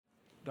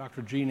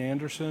Dr. Jean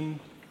Anderson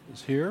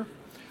is here.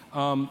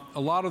 A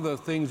lot of the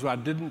things I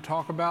didn't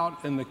talk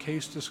about in the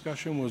case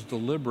discussion was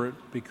deliberate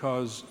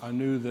because I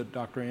knew that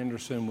Dr.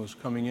 Anderson was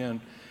coming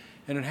in.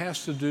 And it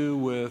has to do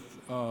with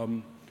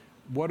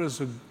what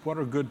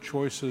are good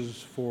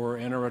choices for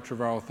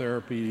antiretroviral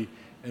therapy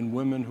in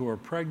women who are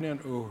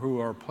pregnant or who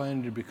are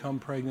planning to become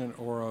pregnant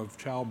or of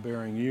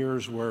childbearing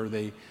years where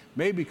they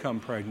may become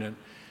pregnant.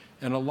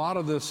 And a lot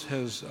of this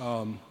has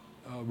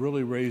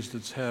really raised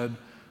its head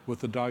with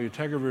the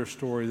dolutegravir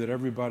story that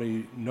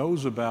everybody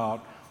knows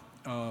about,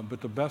 but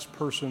the best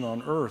person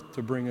on earth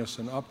to bring us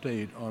an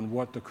update on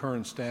what the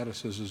current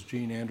status is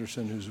Jean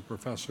Anderson, who's a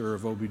professor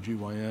of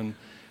OBGYN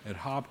at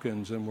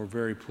Hopkins, and we're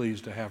very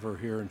pleased to have her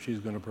here, and she's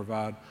going to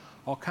provide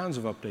all kinds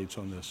of updates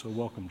on this. So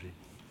welcome, Jean.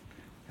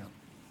 Yeah.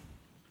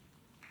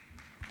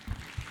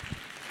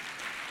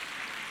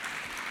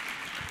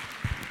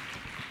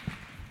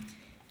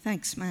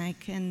 Thanks,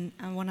 Mike, and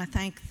I want to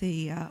thank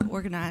the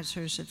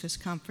organizers of this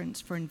conference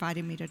for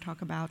inviting me to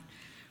talk about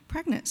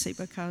pregnancy,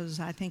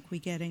 because I think we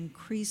get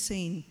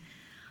increasing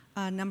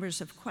numbers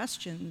of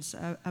questions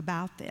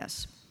about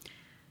this.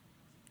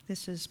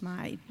 This is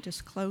my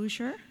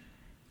disclosure.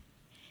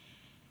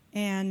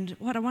 And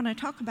what I want to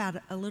talk about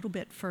a little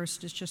bit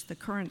first is just the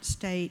current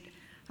state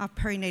of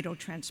perinatal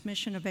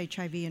transmission of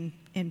HIV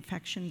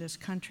infection in this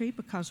country,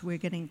 because we're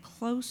getting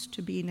close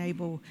to being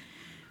able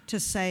to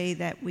say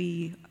that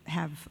we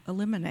have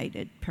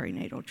eliminated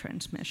perinatal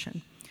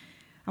transmission.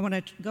 I want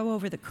to go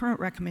over the current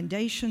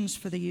recommendations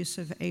for the use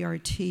of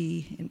ART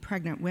in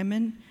pregnant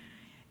women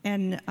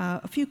and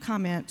a few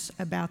comments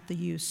about the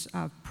use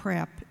of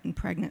PrEP in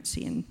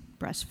pregnancy and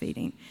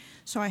breastfeeding.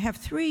 So I have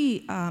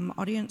three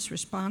audience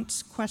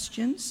response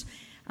questions.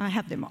 I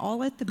have them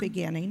all at the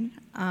beginning.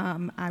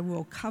 I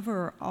will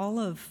cover all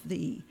of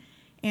the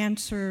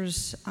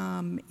answers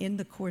in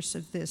the course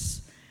of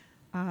this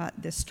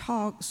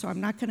talk, so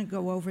I'm not going to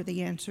go over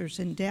the answers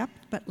in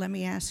depth, but let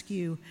me ask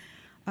you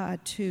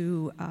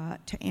to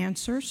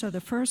answer. So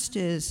the first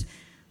is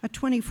a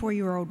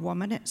 24-year-old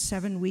woman at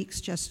 7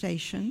 weeks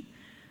gestation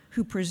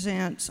who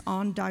presents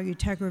on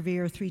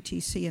dolutegravir,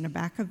 3-TC, and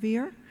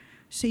abacavir.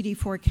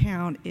 CD4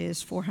 count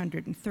is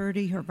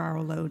 430. Her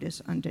viral load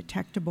is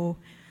undetectable.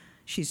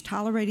 She's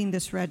tolerating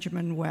this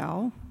regimen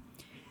well.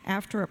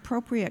 After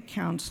appropriate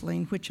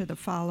counseling, which of the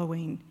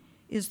following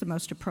is the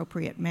most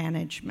appropriate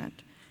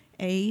management?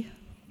 A,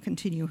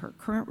 continue her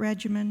current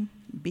regimen.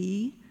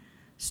 B,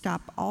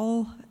 stop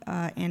all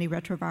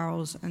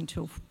antiretrovirals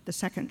until the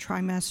second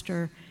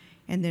trimester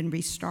and then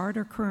restart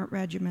her current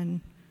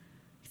regimen.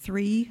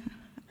 3,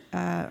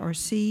 or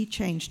C,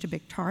 change to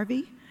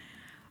Biktarvy.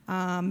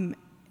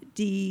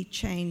 D,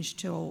 change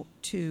to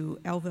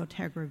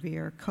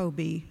elvitegravir,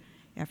 Kobe,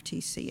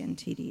 FTC, and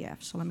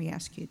TDF. So let me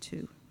ask you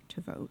to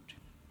vote.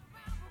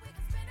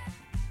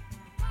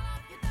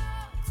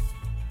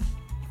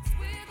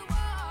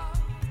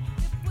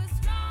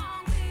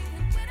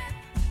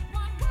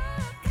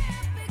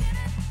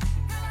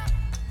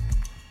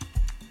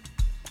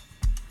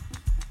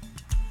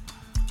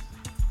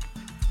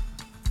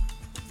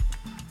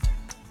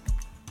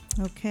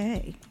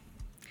 Okay,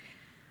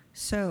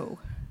 so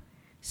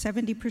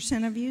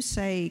 70% of you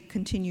say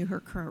continue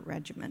her current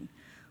regimen,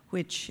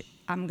 which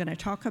I'm going to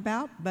talk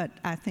about, but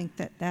I think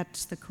that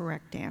that's the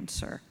correct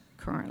answer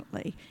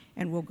currently,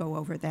 and we'll go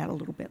over that a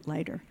little bit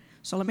later.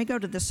 So let me go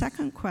to the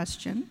second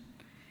question.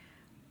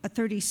 A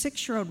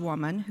 36-year-old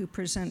woman who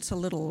presents a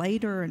little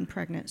later in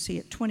pregnancy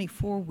at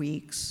 24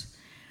 weeks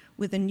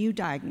with a new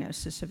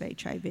diagnosis of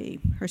HIV.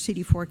 Her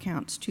CD4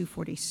 count's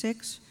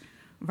 246.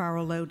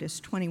 Viral load is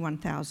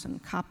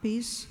 21,000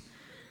 copies.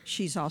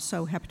 She's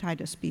also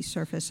hepatitis B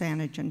surface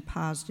antigen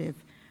positive.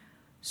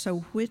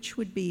 So which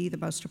would be the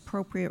most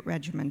appropriate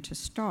regimen to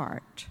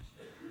start?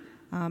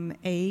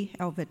 A,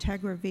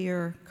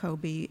 elvitegravir,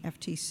 Kobe,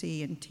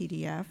 FTC, and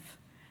TDF.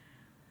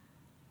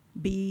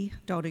 B,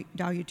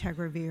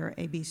 dolutegravir,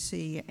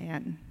 ABC,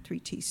 and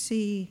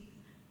 3-TC.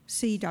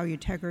 C,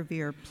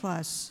 dolutegravir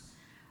plus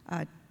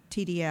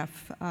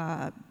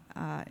TDF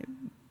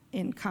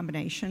in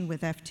combination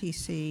with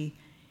FTC.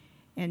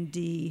 And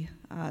D,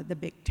 the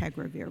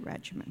Biktarvy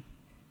regimen.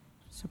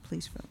 So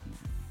please vote.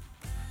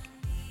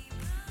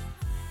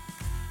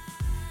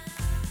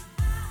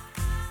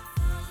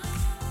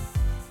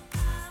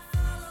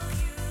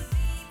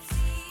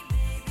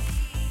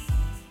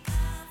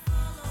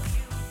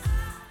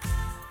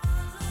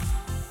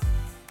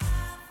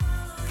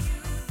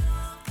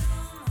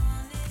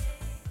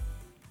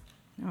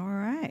 All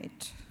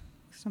right.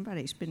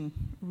 Somebody's been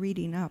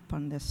reading up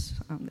on this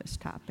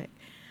topic.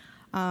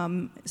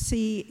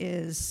 C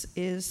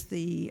is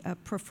the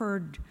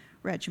preferred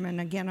regimen.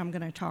 Again, I'm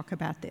going to talk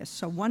about this.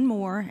 So one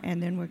more,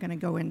 and then we're going to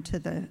go into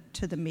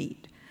the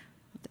meat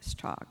of this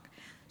talk.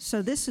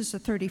 So this is a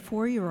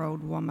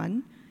 34-year-old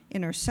woman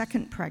in her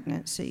second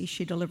pregnancy.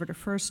 She delivered her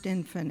first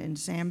infant in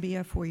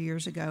Zambia 4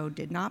 years ago,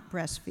 did not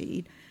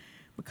breastfeed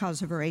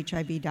because of her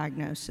HIV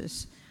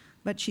diagnosis,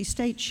 but she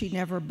states she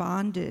never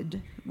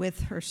bonded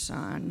with her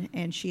son,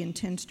 and she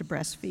intends to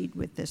breastfeed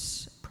with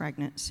this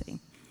pregnancy.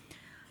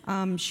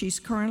 She's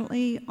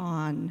currently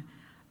on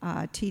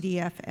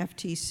TDF,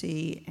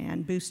 FTC,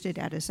 and boosted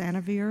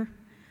atazanavir.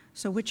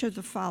 So which of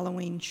the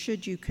following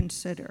should you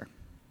consider?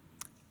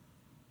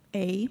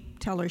 A,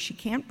 tell her she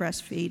can't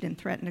breastfeed and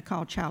threaten to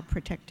call Child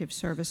Protective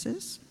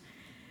Services.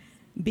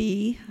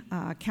 B,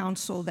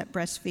 counsel that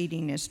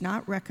breastfeeding is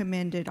not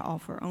recommended,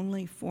 offer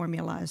only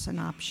formula as an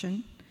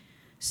option.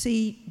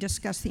 C,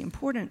 discuss the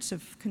importance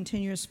of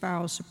continuous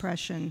viral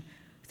suppression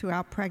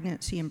throughout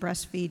pregnancy and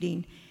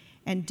breastfeeding.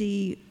 And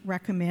D,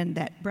 recommend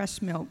that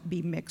breast milk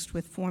be mixed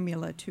with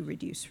formula to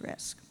reduce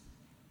risk.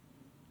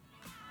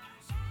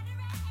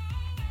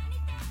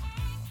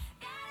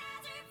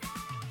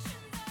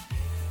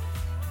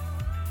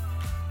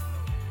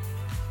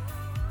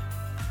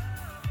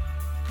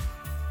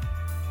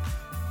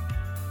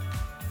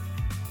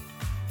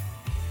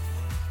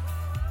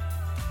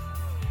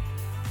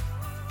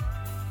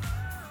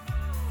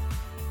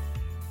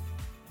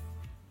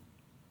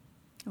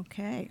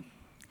 Okay.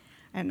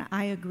 And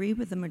I agree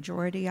with the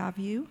majority of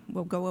you.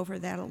 We'll go over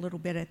that a little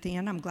bit at the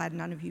end. I'm glad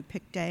none of you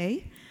picked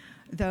A,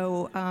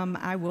 though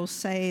I will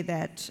say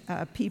that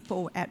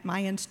people at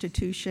my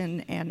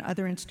institution and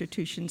other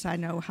institutions I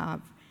know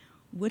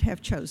would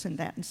have chosen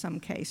that in some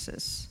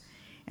cases.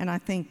 And I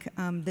think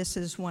this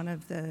is one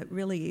of the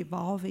really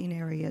evolving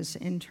areas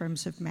in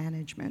terms of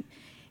management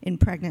in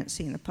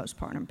pregnancy and the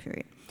postpartum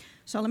period.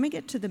 So let me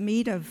get to the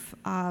meat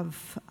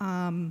of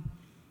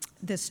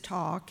this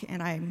talk,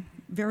 and I'm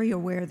very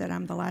aware that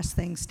I'm the last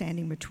thing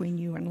standing between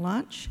you and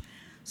lunch,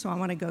 so I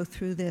want to go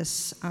through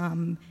this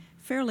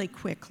fairly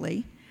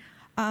quickly.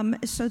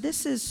 So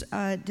this is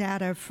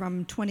data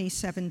from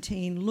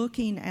 2017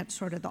 looking at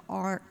sort of the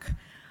arc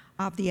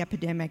of the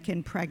epidemic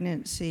in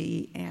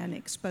pregnancy and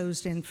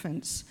exposed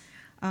infants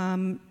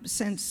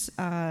since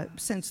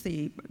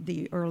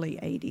the early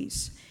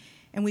 80s.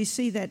 And we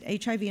see that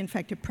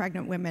HIV-infected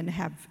pregnant women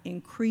have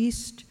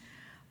increased.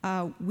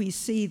 We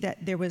see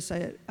that there was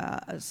a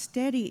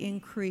steady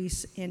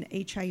increase in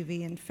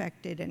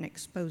HIV-infected and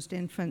exposed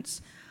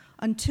infants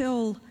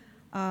until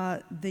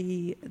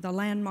the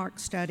landmark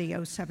study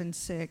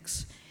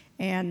 076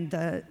 and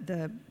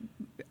the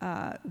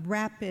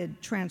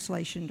rapid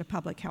translation to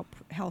public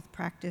health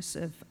practice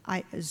of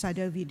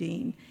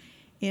zidovudine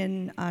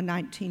in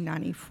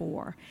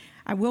 1994.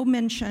 I will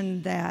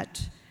mention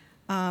that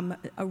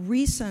a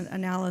recent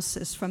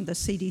analysis from the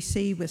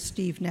CDC with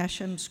Steve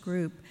Nesham's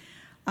group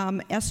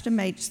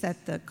estimates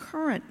that the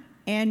current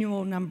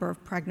annual number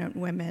of pregnant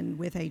women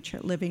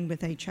living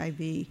with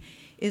HIV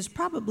is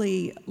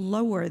probably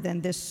lower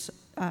than this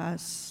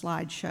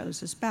slide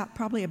shows. It's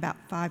probably about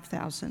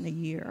 5,000 a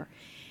year.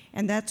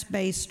 And that's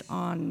based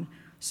on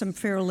some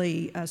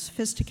fairly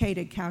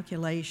sophisticated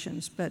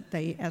calculations, but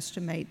they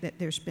estimate that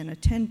there's been a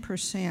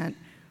 10%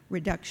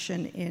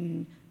 reduction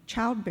in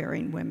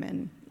childbearing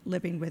women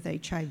living with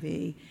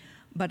HIV,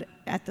 but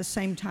at the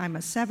same time, a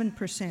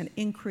 7%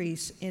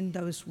 increase in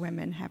those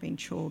women having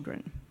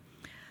children.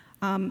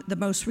 The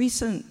most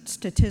recent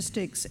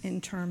statistics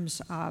in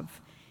terms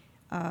of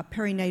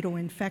perinatal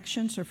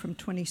infections are from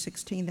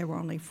 2016. There were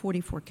only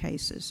 44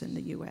 cases in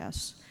the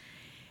US.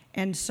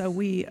 And so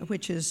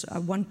which is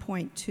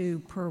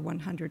 1.2 per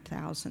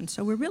 100,000.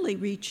 So we're really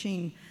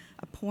reaching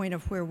a point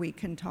of where we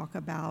can talk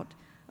about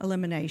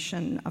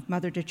elimination of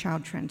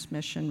mother-to-child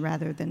transmission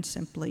rather than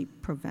simply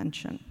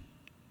prevention.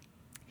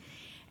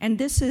 And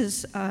this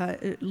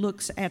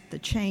looks at the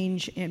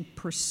change in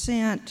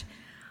percent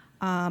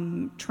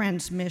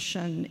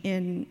transmission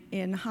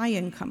in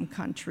high-income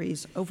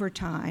countries over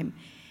time.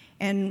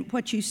 And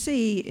what you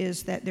see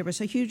is that there was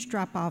a huge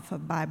drop-off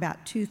by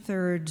about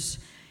 2/3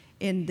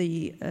 in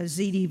the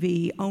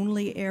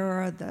ZDV-only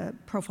era, the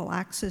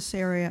prophylaxis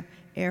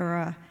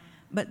era,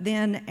 but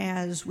then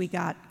as we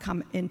got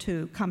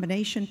into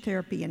combination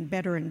therapy and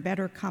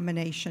better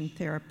combination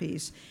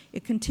therapies,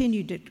 it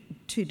continued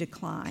to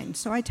decline.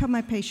 So I tell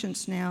my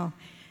patients now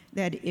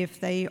that if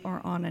they are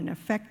on an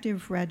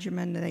effective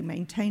regimen, they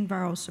maintain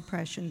viral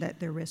suppression, that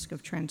their risk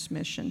of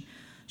transmission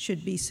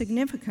should be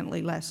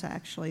significantly less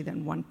actually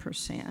than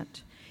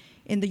 1%.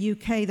 In the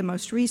UK, the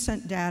most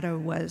recent data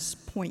was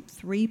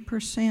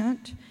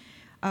 0.3%.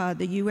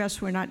 The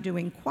US, we're not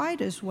doing quite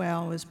as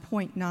well as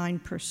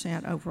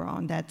 0.9% overall,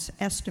 and that's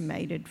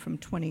estimated from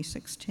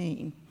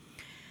 2016.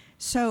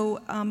 So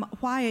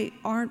why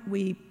aren't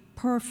we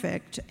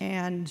perfect?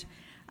 And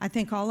I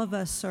think all of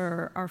us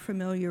are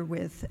familiar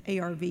with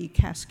ARV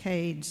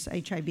cascades,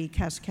 HIV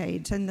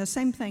cascades, and the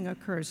same thing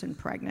occurs in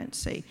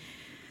pregnancy.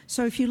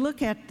 So if you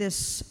look at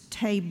this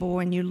table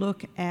and you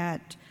look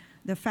at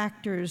the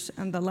factors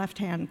on the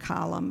left-hand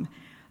column,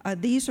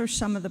 these are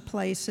some of the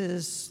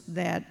places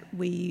that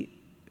we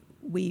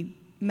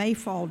may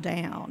fall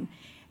down.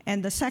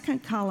 And the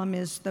second column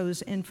is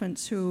those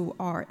infants who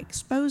are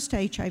exposed to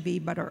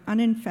HIV but are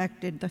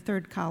uninfected. The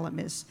third column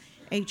is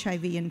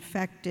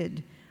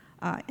HIV-infected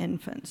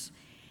infants.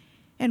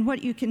 And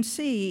what you can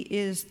see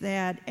is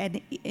that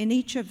in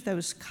each of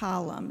those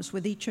columns,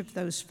 with each of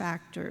those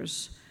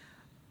factors,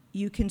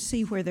 you can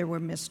see where there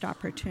were missed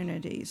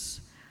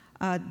opportunities.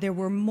 There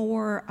were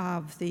more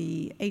of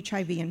the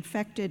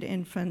HIV-infected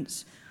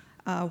infants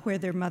where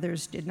their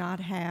mothers did not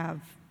have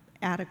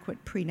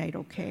adequate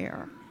prenatal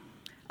care.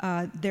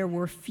 There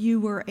were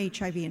fewer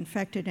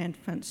HIV-infected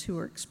infants who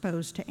were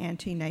exposed to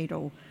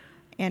antenatal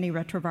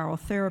antiretroviral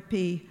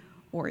therapy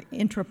or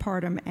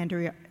intrapartum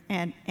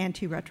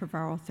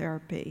antiretroviral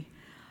therapy.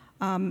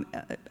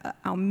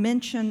 I'll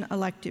mention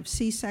elective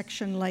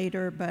C-section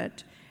later,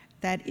 but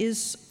that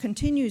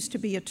continues to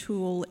be a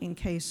tool in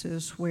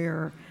cases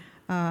where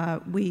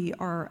we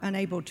are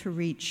unable to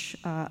reach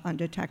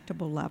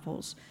undetectable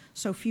levels.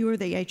 So fewer of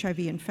the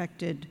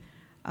HIV-infected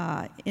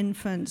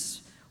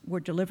infants were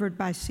delivered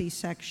by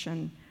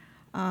C-section.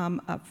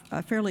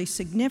 A fairly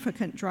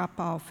significant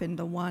drop-off in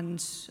the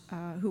ones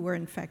who were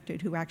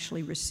infected who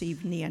actually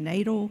received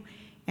neonatal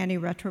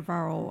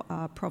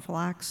antiretroviral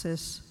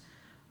prophylaxis.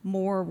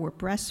 More were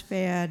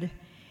breastfed.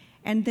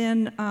 And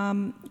then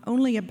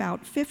only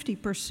about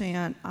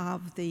 50%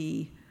 of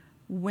the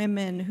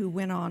women who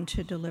went on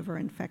to deliver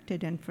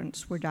infected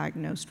infants were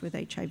diagnosed with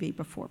HIV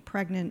before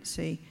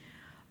pregnancy.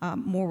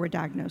 More were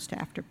diagnosed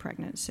after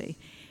pregnancy.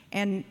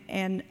 And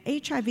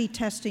HIV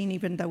testing,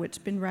 even though it's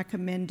been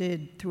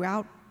recommended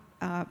throughout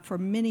for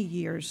many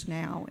years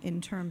now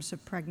in terms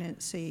of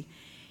pregnancy,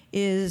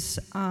 is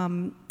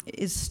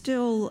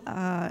still,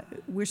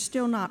 we're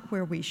still not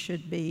where we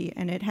should be,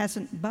 and it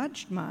hasn't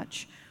budged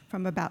much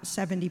from about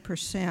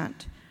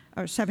 70%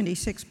 or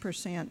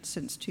 76%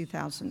 since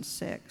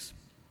 2006.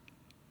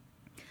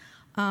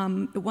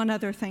 One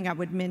other thing I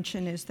would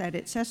mention is that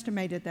it's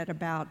estimated that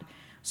about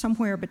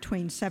somewhere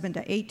between 7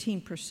 to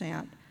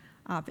 18%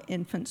 of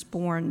infants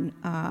born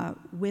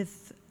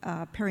with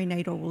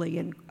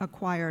perinatally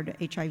acquired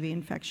HIV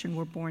infection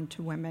were born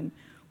to women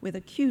with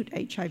acute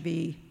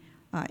HIV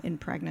in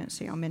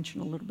pregnancy. I'll mention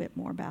a little bit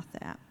more about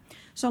that.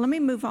 So let me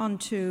move on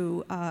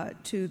to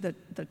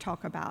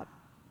talk about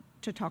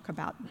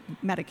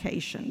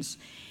medications.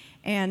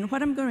 And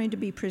what I'm going to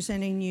be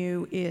presenting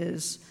you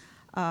is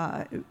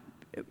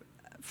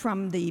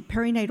from the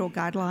perinatal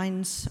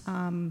guidelines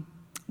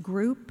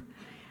group.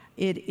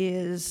 It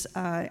is,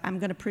 I'm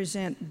going to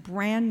present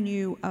brand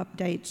new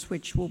updates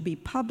which will be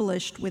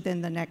published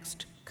within the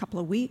next couple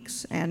of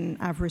weeks, and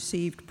I've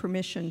received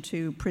permission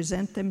to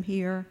present them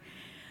here.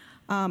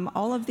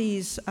 All of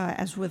these,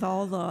 as with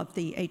all of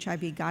the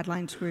HIV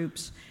guidelines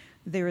groups,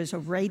 there is a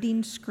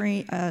rating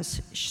scheme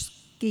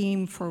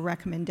for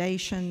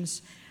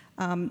recommendations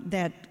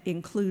that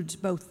includes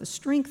both the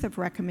strength of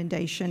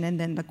recommendation and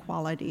then the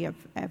quality of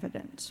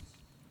evidence.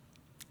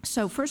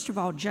 So first of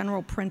all,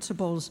 general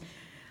principles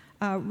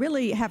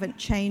really haven't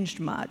changed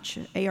much.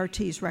 ART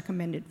is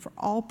recommended for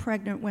all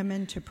pregnant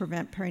women to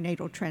prevent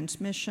perinatal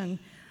transmission,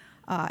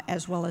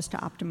 as well as to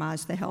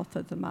optimize the health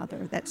of the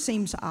mother. That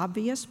seems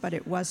obvious, but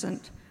it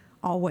wasn't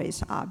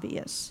always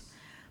obvious.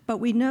 But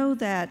we know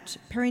that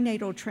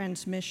perinatal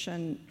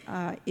transmission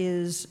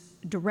is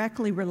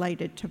directly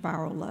related to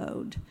viral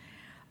load,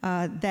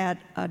 that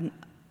an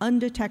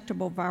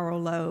undetectable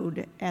viral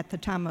load at the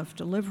time of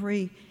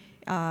delivery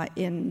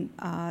in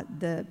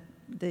the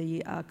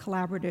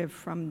collaborative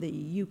from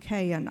the UK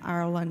and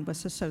Ireland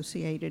was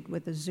associated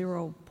with a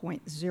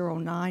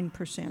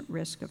 0.09%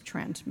 risk of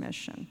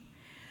transmission.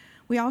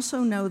 We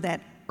also know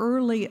that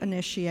early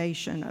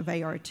initiation of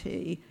ART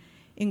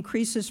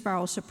increases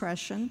viral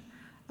suppression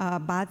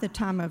by the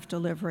time of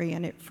delivery,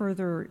 and it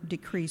further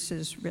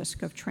decreases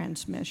risk of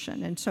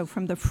transmission. And so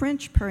from the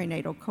French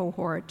perinatal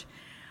cohort,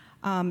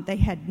 they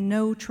had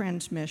no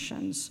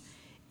transmissions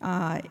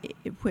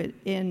with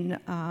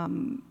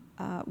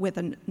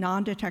a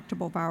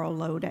non-detectable viral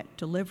load at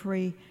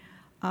delivery.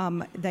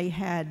 They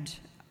had,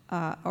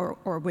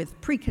 or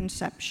with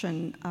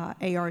preconception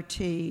ART,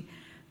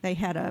 they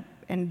had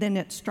and then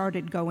it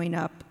started going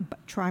up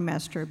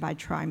trimester by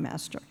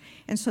trimester.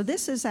 And so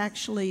this is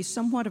actually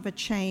somewhat of a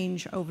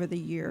change over the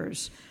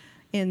years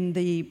in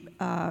the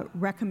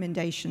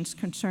recommendations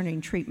concerning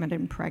treatment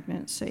in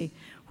pregnancy,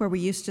 where we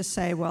used to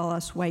say, well,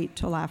 let's wait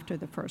till after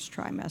the first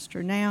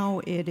trimester.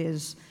 Now it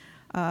is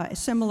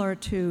similar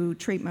to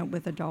treatment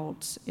with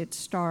adults. It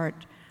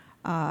start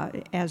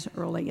as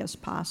early as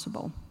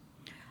possible.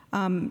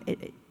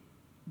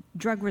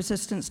 Drug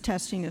resistance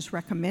testing is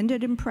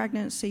recommended in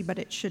pregnancy, but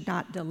it should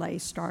not delay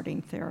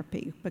starting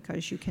therapy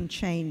because you can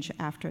change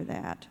after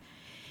that.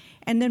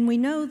 And then we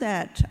know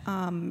that,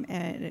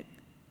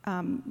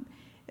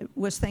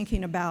 was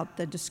thinking about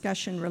the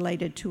discussion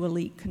related to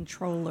elite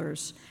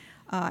controllers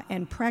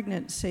and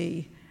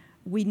pregnancy.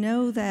 We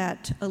know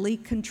that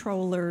elite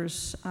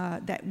controllers,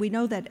 we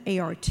know that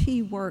ART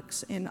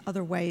works in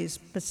other ways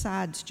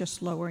besides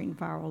just lowering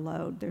viral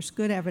load. There's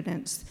good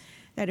evidence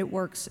that it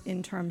works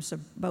in terms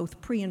of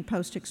both pre and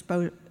post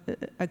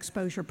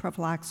exposure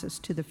prophylaxis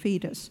to the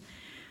fetus.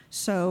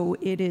 So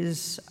it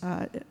is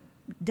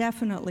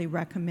definitely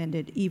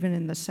recommended even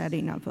in the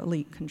setting of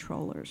elite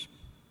controllers.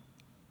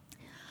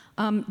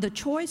 The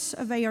choice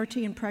of ART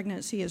in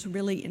pregnancy is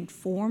really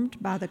informed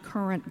by the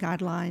current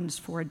guidelines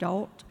for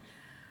adult,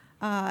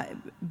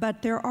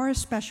 but there are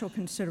special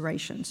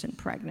considerations in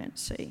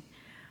pregnancy.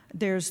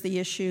 There's the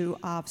issue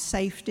of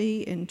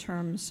safety in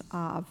terms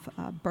of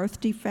birth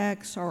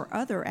defects or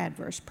other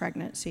adverse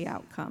pregnancy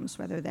outcomes,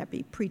 whether that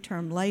be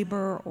preterm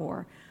labor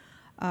or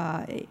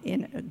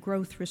in a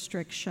growth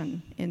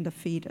restriction in the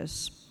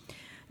fetus.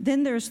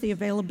 Then there's the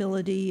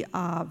availability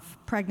of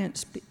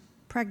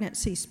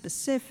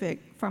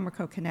pregnancy-specific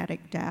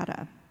pharmacokinetic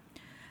data,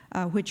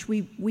 which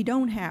we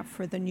don't have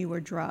for the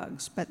newer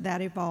drugs, but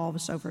that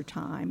evolves over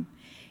time.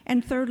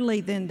 And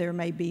thirdly, then there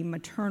may be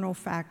maternal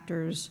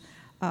factors,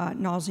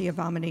 nausea,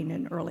 vomiting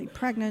in early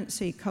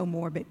pregnancy,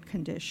 comorbid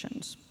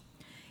conditions.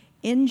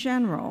 In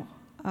general,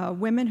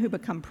 women who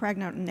become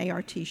pregnant in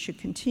ART should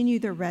continue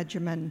their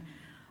regimen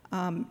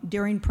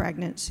during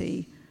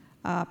pregnancy,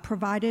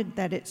 provided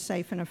that it's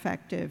safe and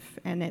effective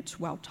and it's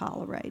well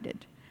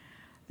tolerated.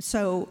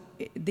 So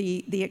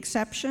the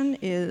exception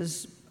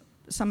is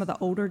some of the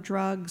older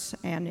drugs,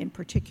 and in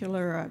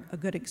particular, a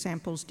good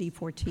example is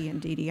D4T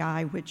and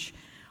DDI, which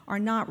are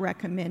not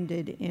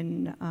recommended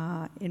in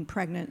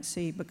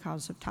pregnancy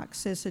because of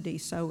toxicity.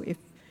 So if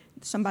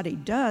somebody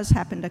does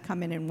happen to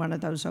come in one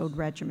of those old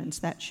regimens,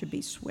 that should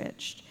be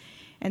switched.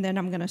 And then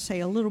I'm going to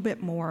say a little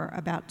bit more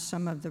about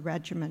some of the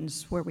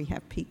regimens where we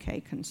have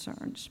PK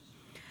concerns.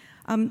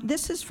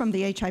 This is from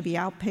the HIV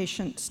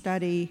outpatient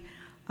study,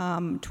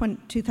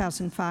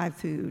 2005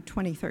 through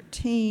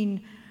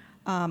 2013,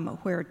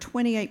 where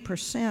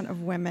 28%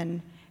 of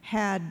women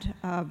had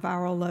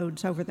viral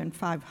loads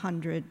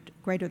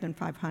greater than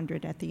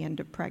 500 at the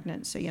end of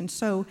pregnancy. And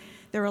so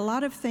there are a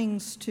lot of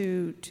things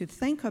to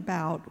think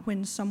about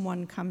when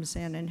someone comes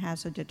in and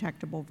has a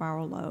detectable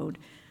viral load.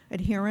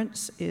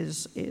 Adherence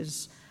is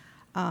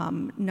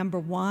number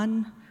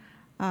one,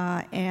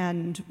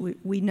 and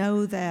we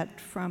know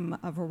that from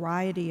a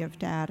variety of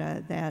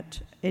data that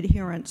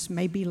adherence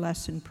may be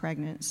less in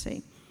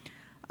pregnancy.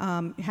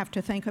 You have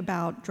to think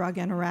about drug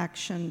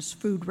interactions,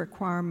 food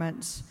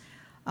requirements.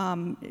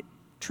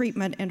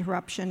 Treatment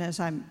interruption, as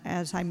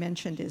I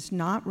mentioned, is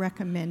not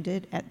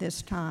recommended at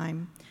this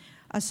time.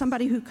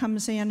 Somebody who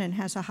comes in and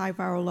has a high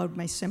viral load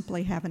may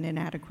simply have an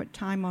inadequate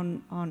time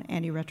on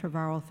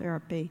antiretroviral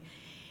therapy.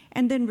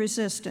 And then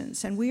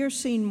resistance. And we are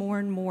seeing more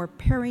and more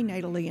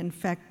perinatally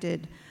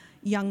infected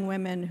young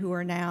women who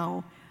are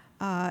now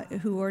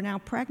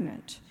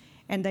pregnant.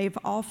 And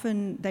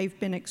they've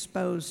been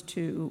exposed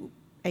to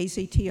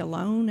AZT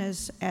alone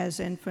as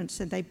infants,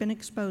 and they've been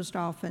exposed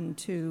often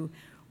to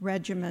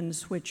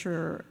regimens which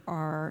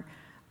are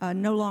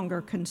no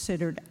longer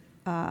considered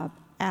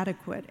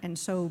adequate, and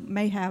so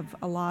may have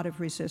a lot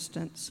of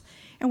resistance.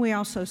 And we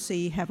also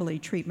see heavily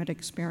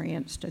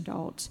treatment-experienced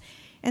adults.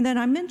 And then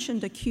I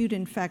mentioned acute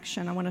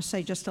infection. I want to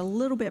say just a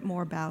little bit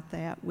more about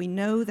that. We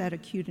know that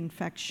acute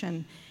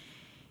infection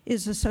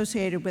is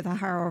associated with a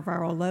higher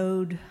viral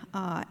load,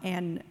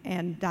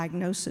 and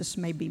diagnosis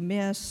may be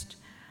missed.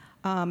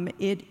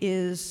 It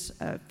is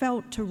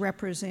felt to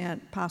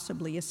represent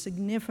possibly a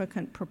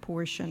significant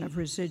proportion of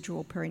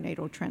residual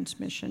perinatal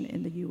transmission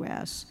in the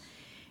U.S.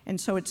 And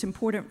so it's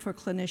important for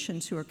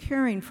clinicians who are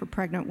caring for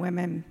pregnant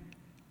women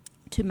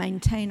to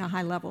maintain a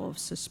high level of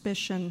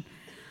suspicion,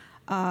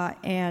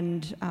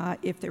 and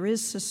if there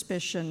is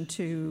suspicion,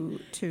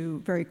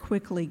 to very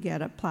quickly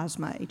get a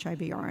plasma HIV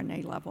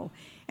RNA level.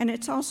 And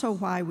it's also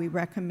why we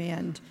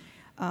recommend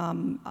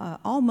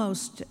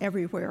almost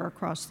everywhere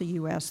across the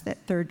U.S.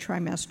 that third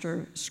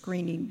trimester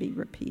screening be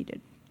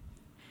repeated.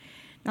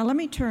 Now let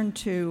me turn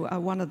to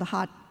one of the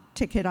hot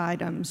ticket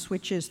items,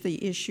 which is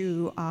the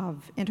issue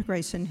of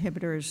integrase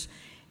inhibitors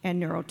and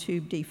neural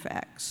tube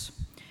defects.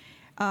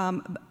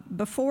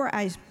 Before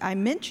I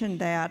mention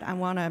that, I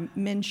want to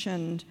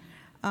mention,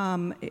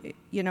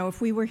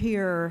 if we were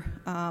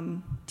here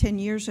 10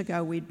 years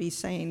ago, we'd be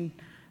saying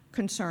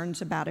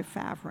concerns about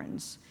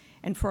efavirenz.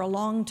 And for a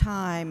long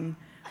time,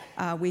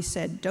 we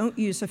said, don't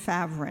use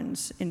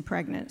efavirenz in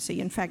pregnancy.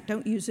 In fact,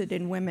 don't use it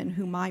in women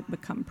who might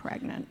become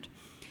pregnant.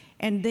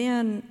 And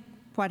then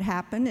what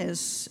happened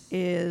is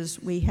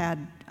we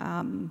had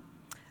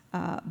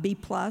B+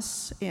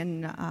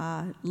 in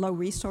low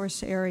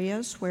resource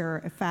areas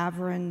where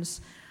efavirenz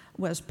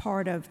was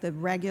part of the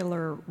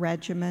regular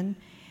regimen.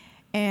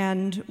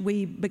 And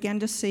we began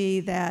to see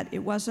that it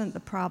wasn't the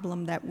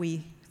problem that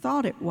we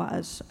thought it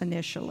was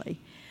initially.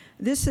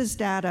 This is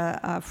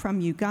data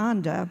from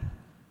Uganda,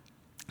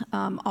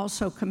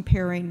 also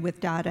comparing with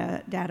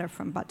data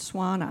from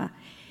Botswana.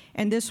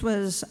 And this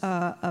was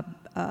a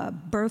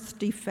birth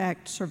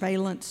defect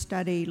surveillance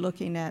study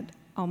looking at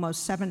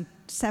almost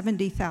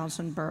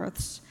 70,000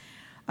 births.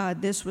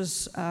 This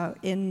was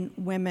in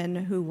women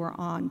who were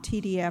on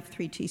TDF,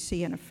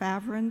 3TC, and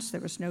efavirenz.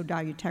 There was no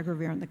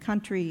dolutegravir in the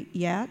country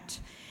yet.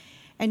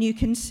 And you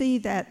can see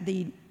that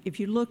if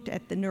you looked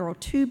at the neural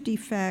tube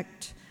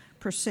defect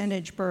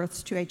percentage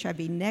births to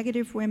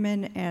HIV-negative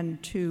women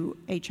and to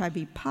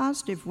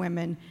HIV-positive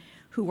women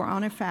who were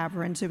on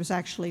efavirenz, it was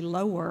actually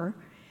lower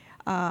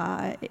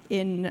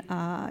in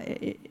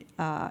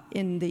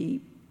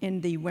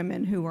the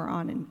women who were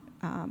on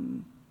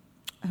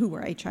who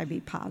were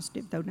HIV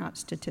positive, though not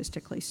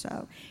statistically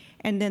so.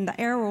 And then the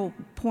arrow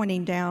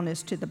pointing down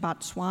is to the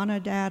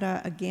Botswana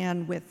data,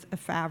 again with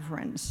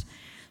efavirenz.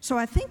 So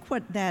I think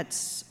what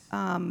that's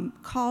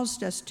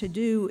caused us to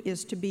do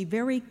is to be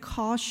very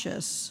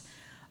cautious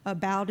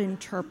about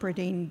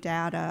interpreting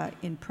data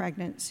in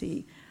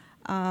pregnancy,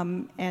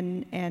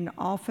 and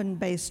often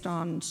based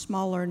on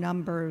smaller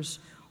numbers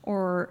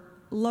or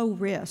low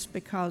risk,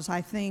 because I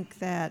think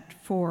that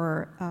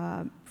for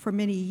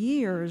many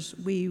years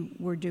we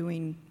were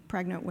doing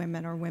pregnant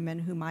women or women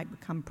who might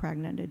become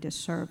pregnant a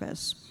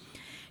disservice.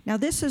 Now,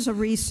 this is a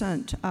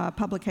recent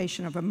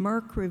publication of a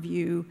Merck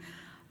review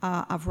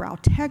of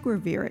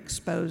raltegravir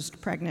exposed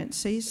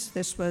pregnancies.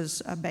 This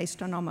was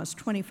based on almost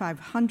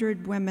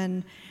 2,500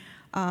 women,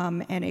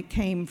 and it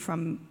came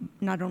from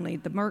not only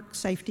the Merck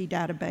safety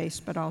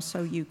database, but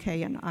also UK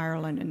and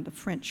Ireland and the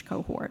French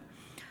cohort.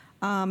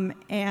 The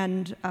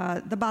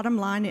bottom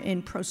line,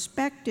 in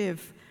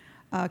prospective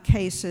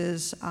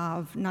cases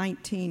of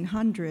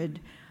 1,900,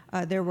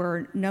 there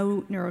were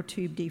no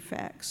neurotube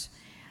defects.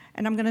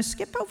 And I'm going to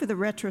skip over the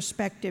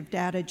retrospective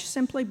data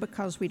simply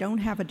because we don't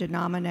have a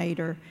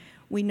denominator.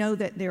 We know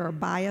that there are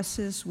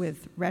biases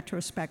with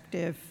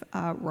retrospective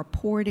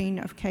reporting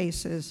of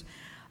cases,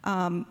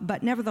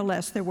 but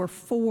nevertheless, there were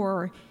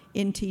 4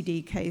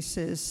 NTD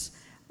cases,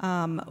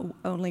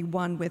 only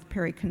 1 with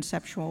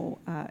periconceptual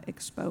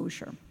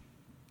exposure.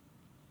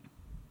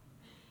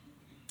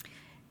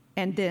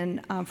 And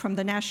then from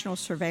the national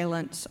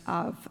surveillance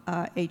of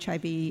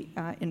HIV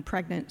in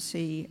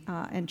pregnancy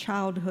and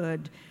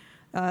childhood,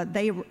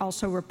 they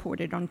also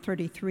reported on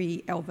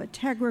 33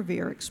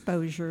 elvategravir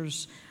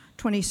exposures,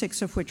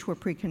 26 of which were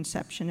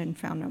preconception and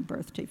found no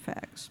birth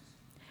defects.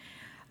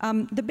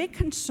 The big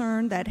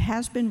concern that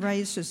has been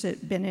raised has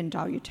been in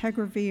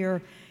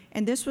dolutegravir,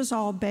 and this was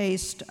all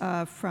based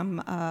from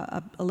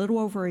a little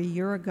over a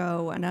year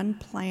ago, an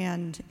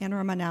unplanned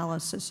interim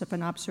analysis of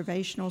an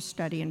observational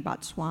study in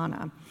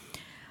Botswana.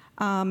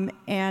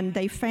 And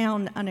they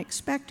found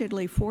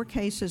unexpectedly 4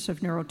 cases of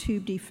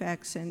neurotube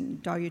defects in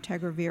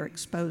dolutegravir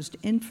exposed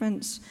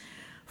infants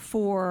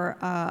for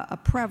a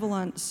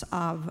prevalence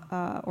of,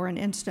 or an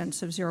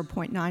incidence of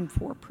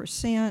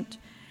 0.94%.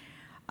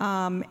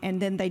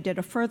 And then they did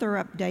a further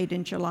update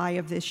in July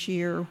of this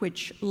year,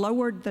 which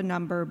lowered the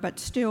number, but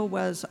still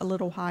was a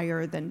little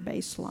higher than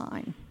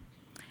baseline.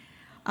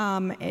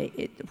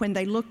 When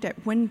they looked at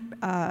when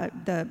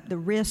the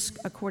risk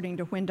according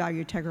to when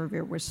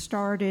dolutegravir was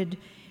started,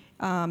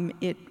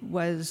 it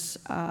was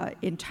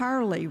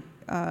entirely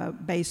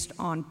based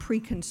on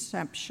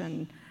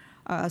preconception,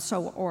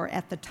 or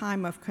at the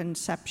time of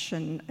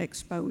conception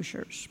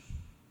exposures.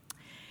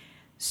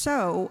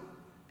 So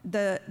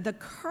the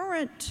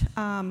current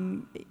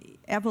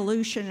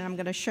evolution, and I'm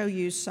going to show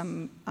you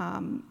some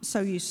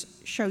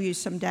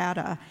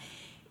data,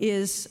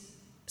 is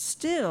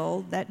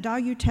still that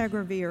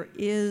dolutegravir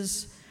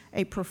is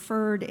a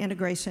preferred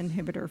integrase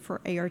inhibitor for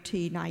ART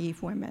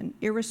naive women,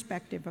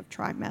 irrespective of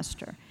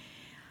trimester.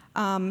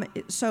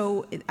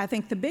 So I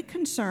think the big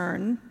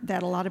concern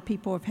that a lot of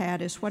people have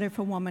had is, what if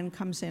a woman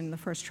comes in the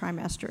first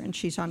trimester and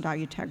she's on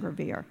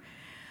dolutegravir?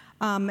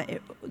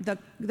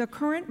 The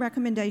current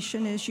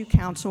recommendation is you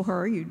counsel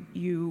her.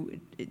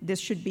 This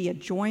should be a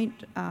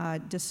joint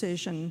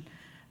decision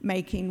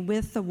making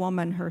with the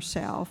woman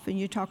herself, and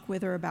you talk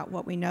with her about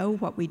what we know,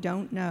 what we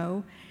don't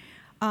know.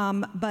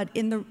 But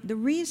in the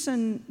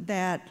reason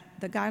that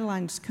the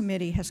guidelines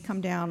committee has come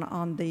down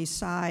on the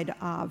side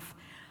of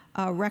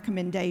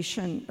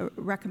recommending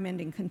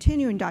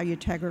continuing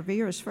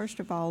dolutegravir is, first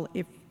of all,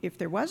 if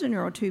there was a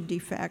neurotube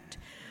defect,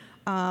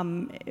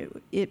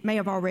 it may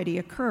have already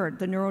occurred.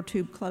 The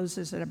neurotube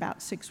closes at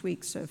about 6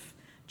 weeks of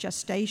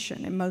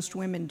gestation, and most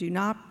women do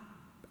not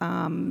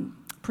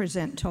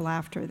present till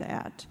after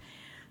that.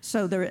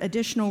 So the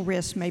additional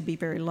risk may be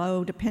very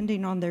low,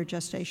 depending on their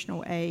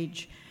gestational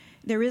age.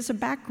 There is a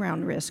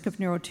background risk of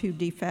neurotube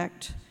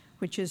defect,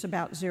 which is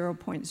about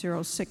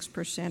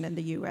 0.06% in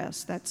the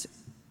US. That's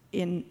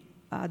in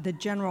the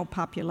general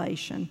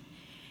population.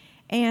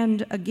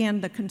 And again,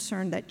 the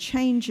concern that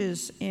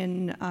changes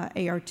in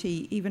ART,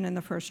 even in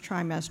the first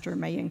trimester,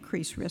 may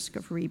increase risk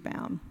of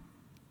rebound.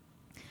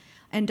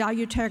 And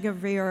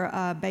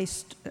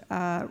dolutegravir-based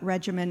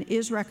regimen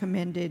is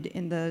recommended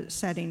in the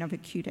setting of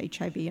acute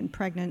HIV in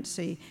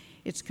pregnancy.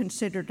 It's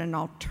considered an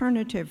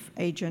alternative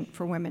agent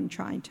for women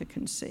trying to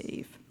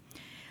conceive.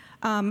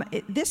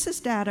 This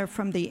is data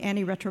from the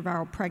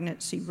Antiretroviral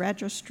Pregnancy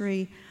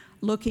Registry,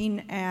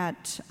 looking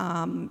at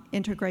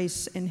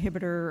integrase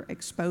inhibitor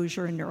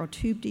exposure and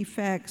neurotube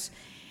defects.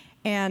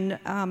 And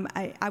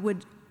I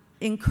would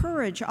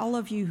encourage all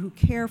of you who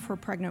care for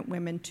pregnant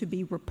women to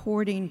be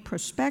reporting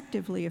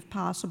prospectively, if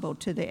possible,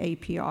 to the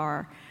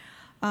APR,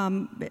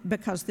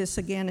 because this,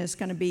 again, is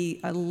going to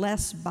be a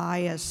less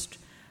biased,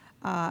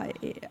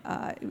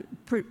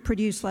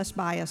 produce less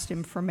biased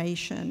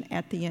information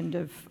at the end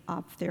of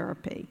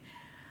therapy,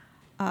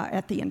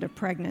 at the end of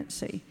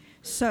pregnancy.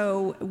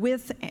 So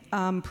with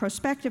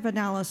prospective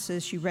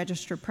analysis, you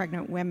register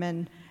pregnant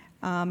women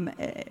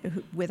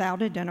without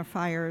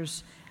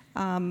identifiers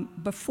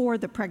before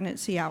the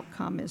pregnancy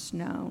outcome is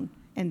known,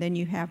 and then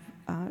you have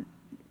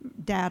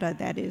data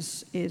that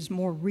is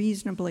more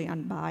reasonably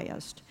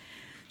unbiased.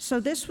 So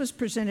this was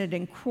presented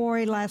in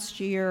CROI last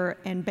year,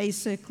 and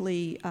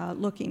basically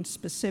looking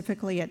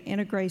specifically at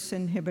integrase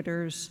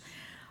inhibitors,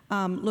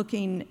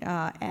 looking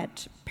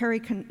at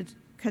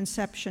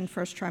periconception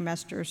first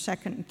trimester,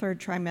 second and third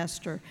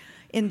trimester.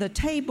 In the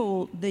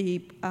table,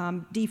 the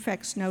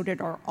defects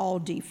noted are all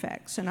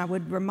defects, and I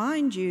would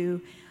remind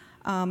you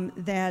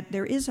that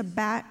there is a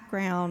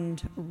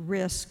background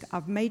risk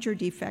of major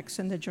defects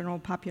in the general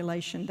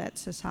population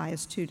that's as high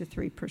as 2 to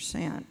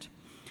 3%.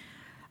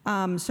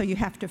 So you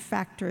have to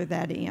factor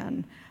that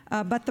in.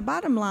 But the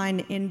bottom line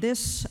in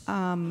this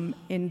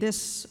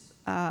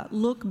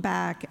look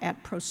back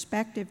at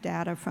prospective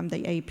data from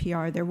the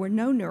APR, there were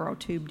no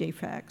neurotube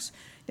defects.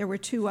 There were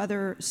 2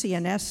 other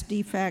CNS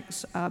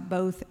defects,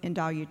 both in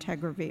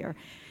dolutegravir.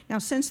 Now,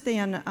 since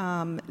then,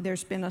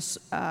 there's been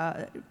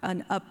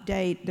an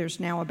update.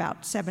 There's now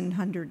about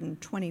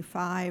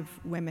 725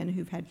 women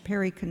who've had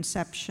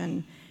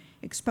periconception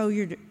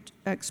exposure to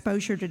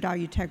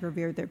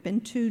dolutegravir. There have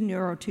been 2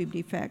 neurotube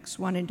defects,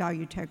 1 in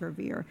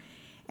dolutegravir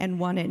and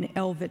 1 in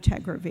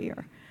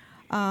elvitegravir.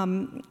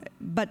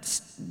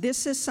 But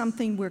this is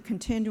something we're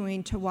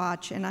continuing to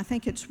watch, and I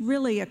think it's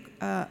really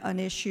an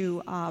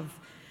issue of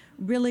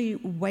really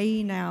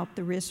weighing out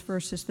the risks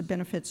versus the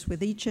benefits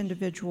with each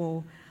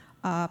individual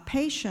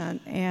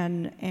patient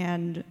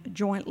and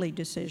jointly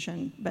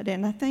decision. But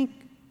I think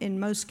in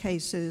most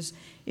cases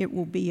it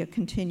will be a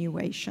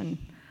continuation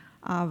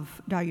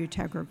of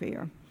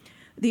dolutegravir.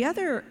 The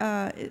other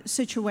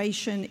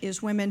situation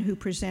is women who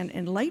present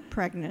in late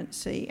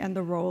pregnancy and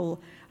the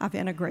role of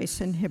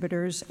integrase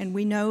inhibitors. And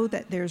we know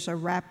that there's a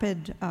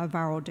rapid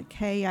viral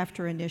decay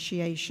after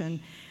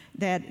initiation,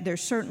 that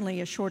there's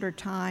certainly a shorter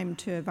time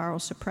to viral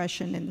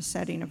suppression in the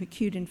setting of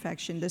acute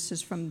infection. This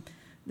is from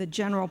the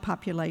general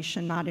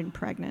population, not in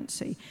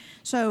pregnancy.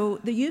 So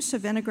the use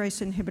of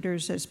integrase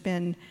inhibitors has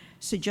been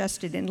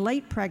suggested in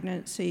late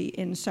pregnancy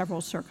in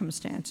several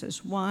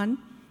circumstances. 1,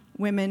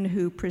 women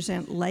who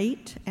present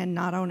late and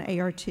not on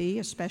ART,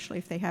 especially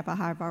if they have a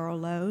high viral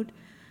load.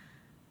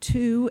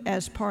 2,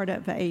 as part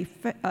of a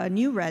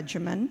new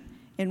regimen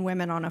in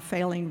women on a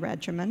failing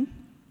regimen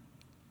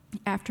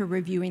after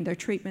reviewing their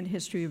treatment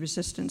history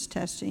resistance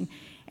testing.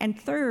 And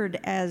 3rd,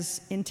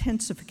 as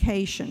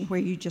intensification, where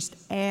you just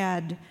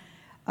add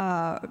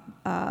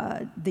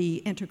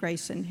the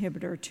integrase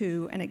inhibitor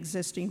to an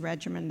existing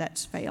regimen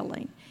that's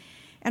failing.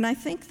 And I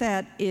think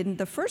that in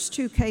the first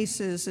 2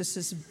 cases, this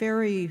is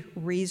very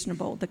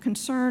reasonable. The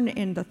concern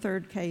in the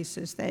 3rd case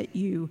is that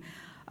you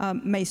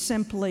may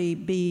simply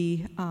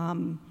be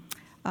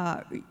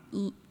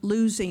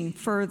losing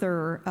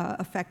further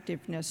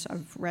effectiveness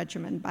of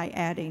regimen by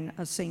adding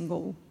a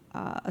single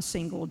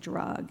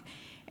drug.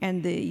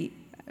 And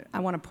I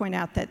want to point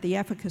out that the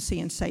efficacy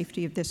and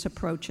safety of this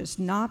approach has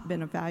not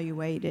been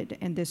evaluated,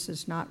 and this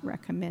is not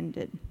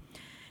recommended.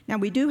 Now,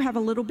 we do have a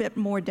little bit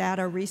more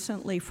data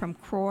recently from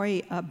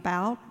CROI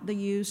about the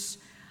use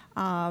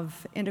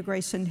of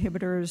integrase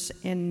inhibitors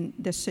in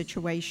this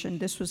situation.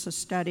 This was a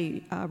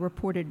study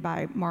reported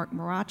by Mark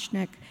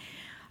Morachnik,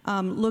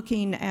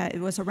 looking at, it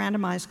was a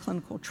randomized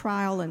clinical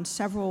trial in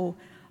several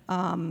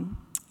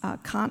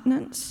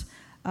continents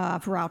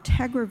of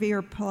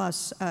raltegravir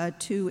plus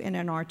 2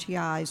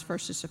 NNRTIs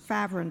versus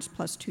efavirenz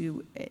plus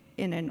 2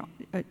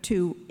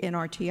 NRTIs,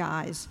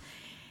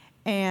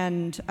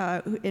 and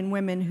in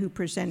women who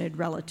presented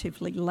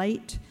relatively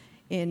late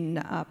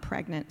in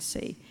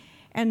pregnancy.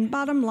 And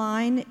bottom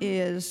line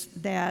is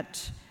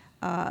that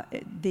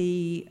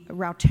the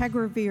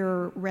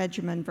raltegravir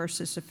regimen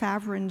versus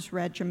efavirenz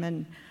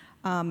regimen,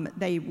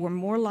 they were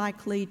more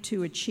likely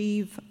to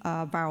achieve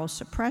viral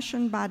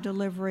suppression by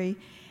delivery,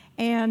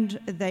 and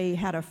they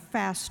had a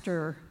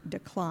faster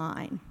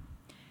decline.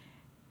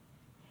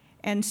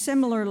 And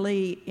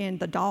similarly, in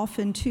the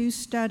DOLPHIN-2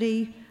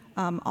 study,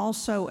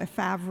 also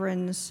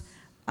efavirenz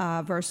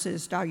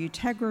versus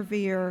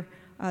dolutegravir.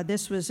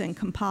 This was in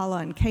Kampala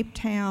and Cape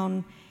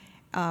Town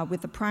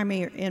with the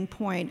primary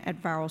endpoint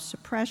at viral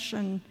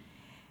suppression,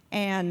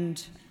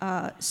 and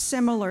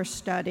similar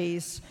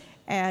studies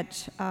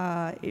at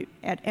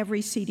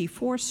every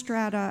CD4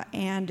 strata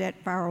and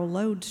at viral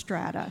load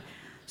strata.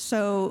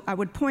 So I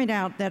would point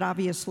out that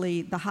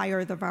obviously the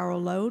higher the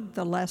viral load,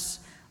 the less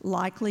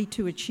likely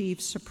to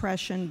achieve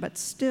suppression, but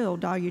still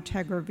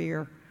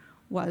dolutegravir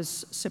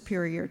was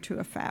superior to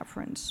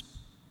efavirenz.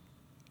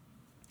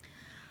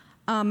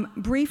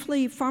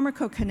 Briefly,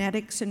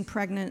 pharmacokinetics in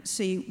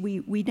pregnancy,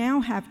 we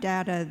now have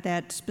data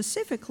that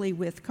specifically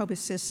with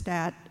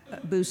cobicistat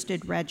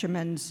boosted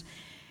regimens,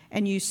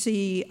 and you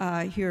see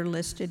here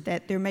listed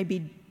that there may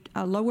be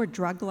lower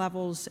drug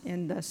levels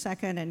in the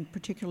 2nd and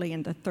particularly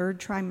in the 3rd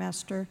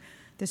trimester.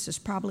 This is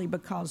probably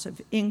because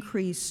of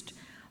increased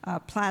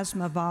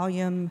plasma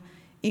volume,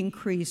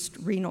 increased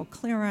renal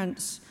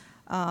clearance,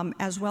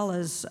 as well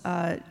as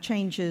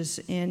changes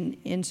in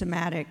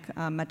enzymatic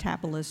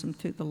metabolism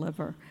through the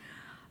liver.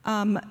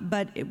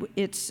 But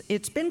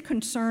it's been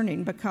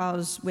concerning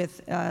because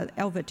with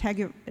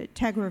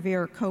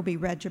elvitegravir-Cobi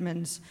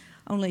regimens,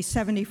 only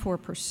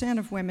 74%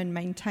 of women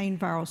maintain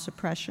viral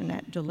suppression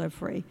at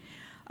delivery.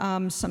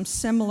 some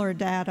similar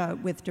data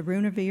with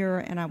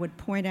darunavir, and I would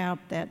point out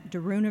that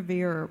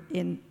darunavir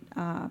in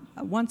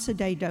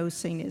once-a-day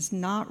dosing is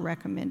not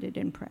recommended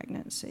in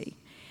pregnancy.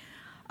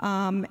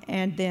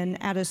 And then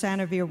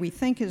atazanavir we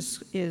think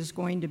is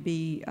going to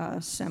be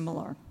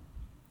similar.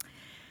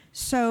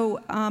 So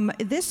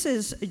this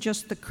is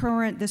just the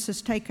current, this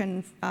is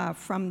taken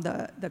from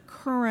the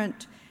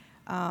current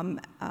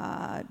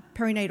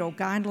perinatal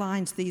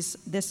guidelines.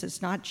 This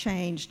has not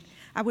changed.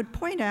 I would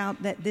point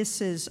out that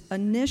this is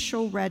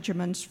initial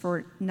regimens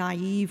for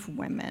naive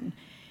women.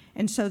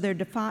 And so they're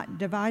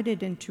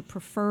divided into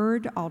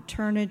preferred,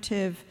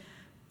 alternative,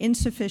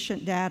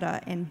 insufficient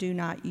data, and do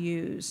not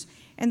use.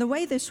 And the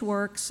way this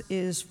works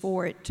is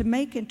for it to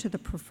make into the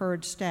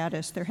preferred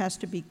status, there has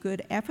to be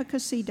good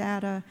efficacy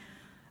data,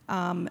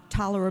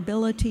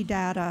 tolerability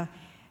data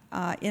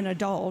in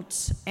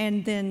adults,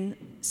 and then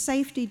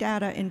safety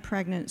data in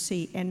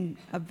pregnancy and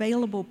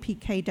available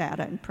PK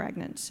data in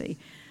pregnancy.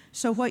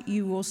 So what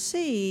you will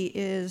see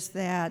is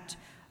that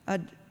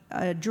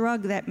a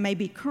drug that may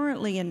be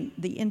currently in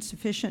the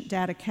insufficient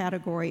data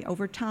category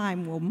over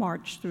time will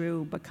march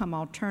through, become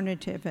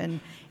alternative, and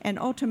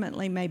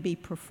ultimately may be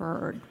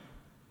preferred.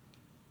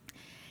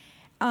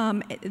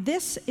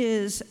 This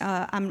is,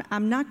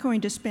 I'm not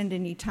going to spend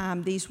any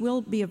time. These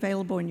will be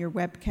available in your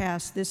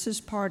webcast. This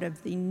is part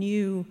of the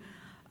new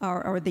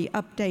or the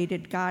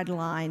updated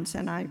guidelines,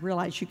 and I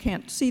realize you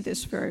can't see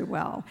this very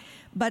well.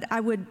 But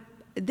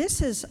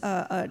this is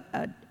a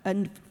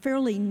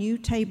fairly new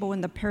table in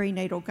the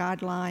perinatal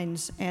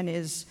guidelines and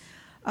is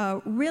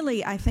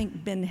really, I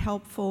think, been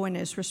helpful and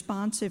is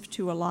responsive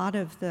to a lot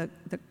of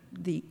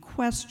the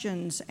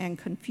questions and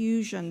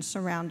confusion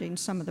surrounding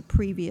some of the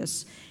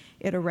previous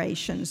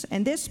iterations.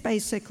 And this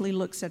basically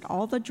looks at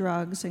all the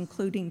drugs,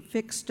 including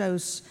fixed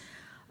dose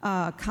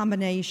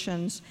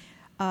combinations,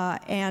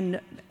 and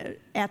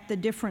at the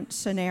different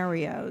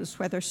scenarios,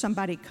 whether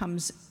somebody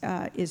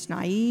is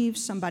naive,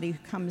 somebody who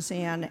comes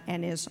in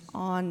and is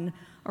on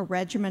a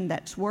regimen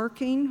that's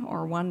working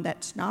or one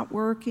that's not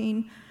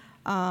working,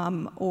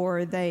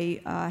 or they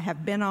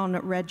have been on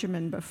a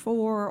regimen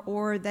before,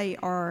 or they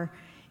are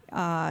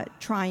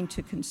trying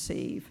to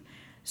conceive.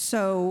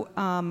 So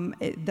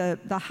the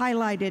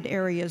highlighted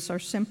areas are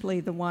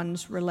simply the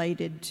ones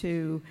related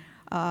to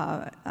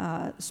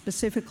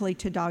specifically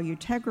to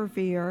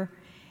dolutegravir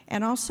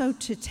and also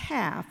to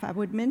TAF. I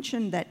would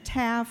mention that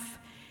TAF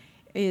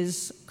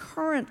is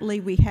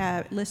currently we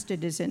have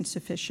listed as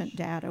insufficient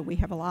data. We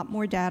have a lot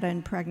more data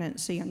in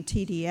pregnancy on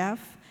TDF.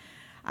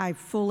 I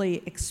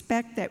fully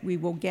expect that we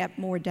will get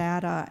more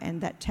data and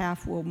that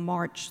TAF will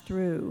march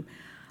through.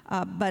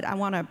 But I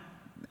want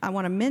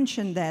to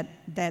mention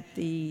that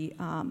the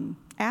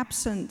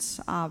absence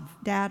of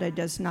data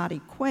does not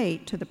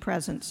equate to the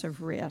presence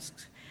of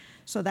risks.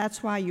 So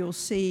that's why you'll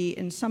see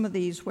in some of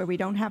these where we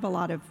don't have a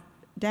lot of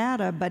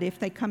data, but if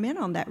they come in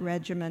on that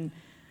regimen,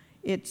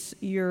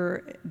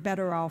 you're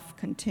better off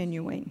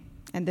continuing.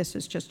 And this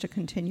is just a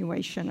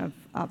continuation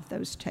of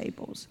those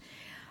tables.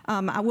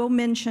 I will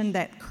mention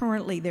that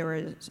currently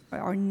there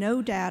are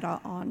no data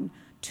on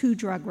 2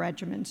 drug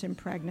regimens in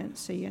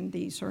pregnancy, and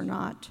these are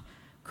not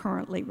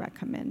currently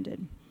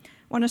recommended. I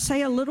want to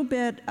say a little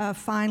bit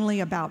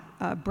finally about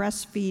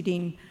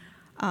breastfeeding.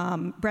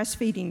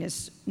 Breastfeeding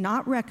is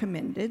not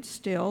recommended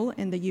still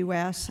in the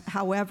U.S.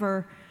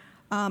 However,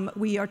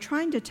 we are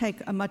trying to take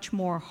a much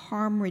more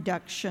harm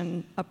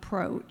reduction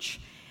approach.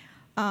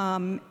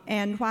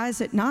 And why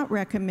is it not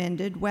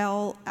recommended?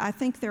 Well, I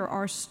think there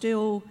are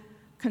still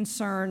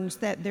concerns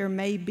that there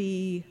may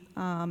be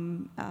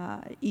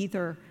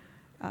either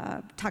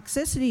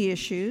toxicity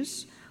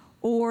issues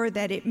or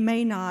that it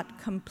may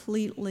not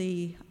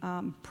completely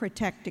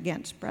protect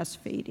against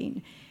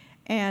breastfeeding.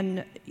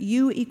 And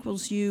U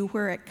equals U,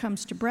 where it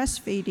comes to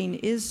breastfeeding,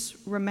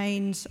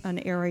 remains an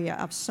area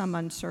of some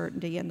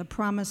uncertainty. In the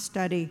PROMISE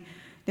study,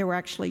 there were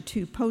actually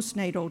 2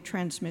 postnatal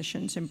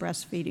transmissions in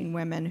breastfeeding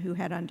women who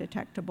had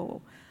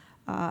undetectable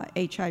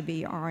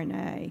HIV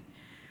RNA.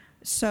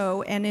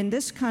 So, and in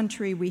this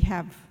country, we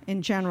have,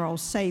 in general,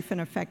 safe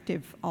and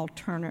effective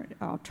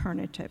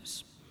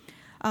alternatives.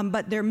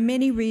 But there are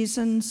many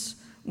reasons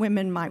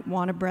women might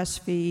want to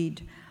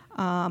breastfeed.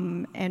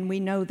 And we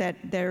know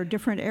that there are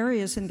different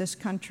areas in this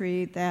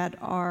country that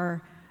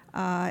are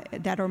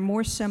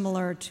more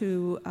similar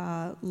to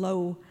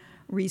low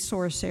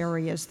resource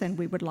areas than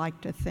we would like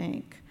to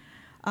think.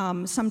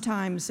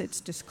 Sometimes it's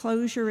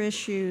disclosure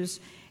issues,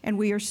 and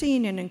we are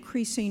seeing an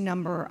increasing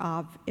number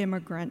of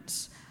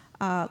immigrants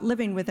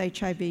living with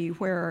HIV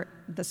where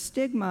the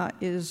stigma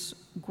is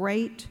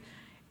great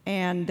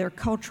and their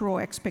cultural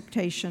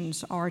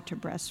expectations are to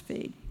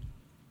breastfeed.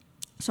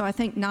 So I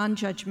think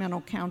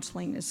non-judgmental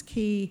counseling is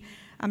key.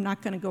 I'm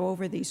not going to go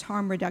over these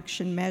harm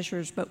reduction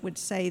measures, but would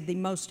say the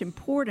most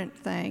important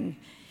thing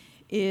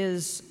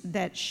is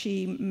that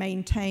she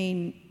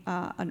maintain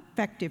an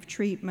effective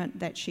treatment,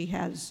 that she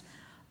has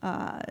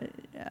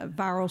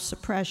viral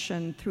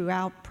suppression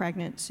throughout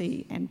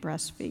pregnancy and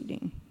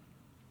breastfeeding.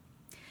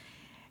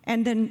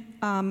 And then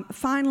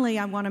finally,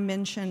 I want to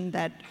mention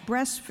that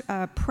breast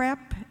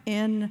PrEP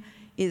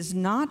is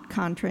not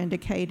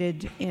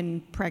contraindicated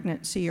in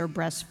pregnancy or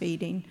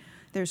breastfeeding.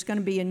 There's going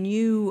to be a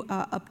new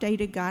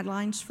updated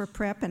guidelines for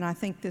PrEP, and I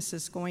think this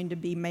is going to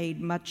be made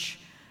much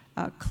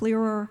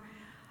clearer.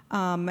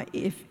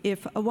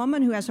 If a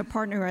woman who has a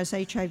partner who has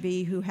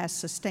HIV who has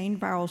sustained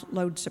viral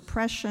load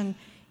suppression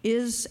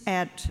is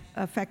at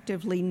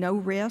effectively no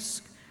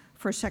risk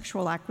for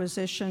sexual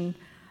acquisition,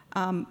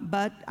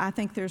 but I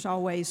think there's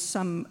always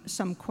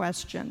some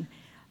question.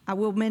 I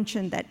will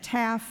mention that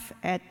TAF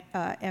at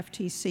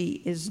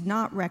FTC is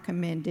not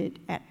recommended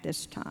at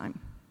this time.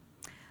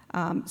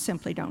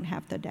 Simply don't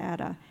have the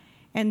data.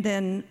 And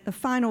then the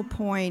final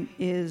point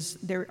is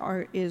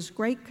there is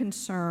great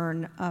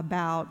concern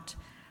about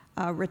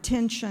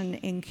retention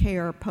in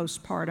care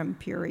postpartum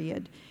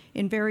period.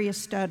 In various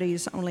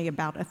studies, only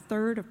about a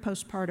third of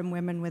postpartum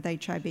women with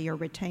HIV are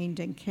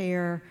retained in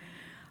care.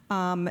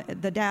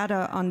 The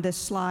data on this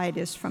slide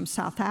is from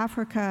South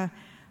Africa,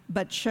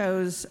 but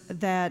shows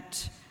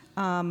that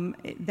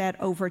that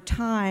over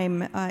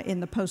time in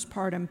the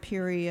postpartum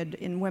period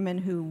in women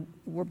who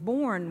were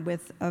born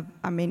with,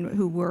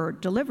 who were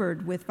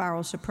delivered with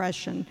viral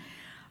suppression,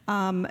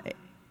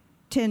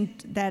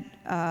 that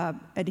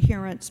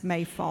adherence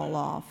may fall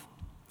off.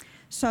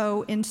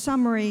 So in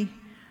summary,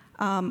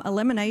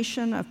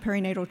 elimination of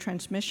perinatal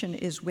transmission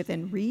is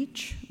within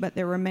reach, but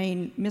there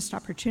remain missed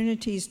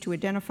opportunities to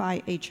identify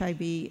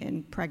HIV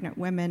in pregnant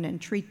women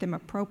and treat them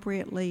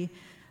appropriately.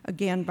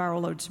 Again,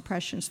 viral load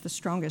suppression is the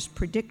strongest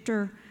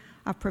predictor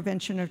of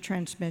prevention of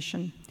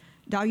transmission.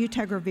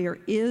 Dolutegravir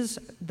is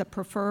the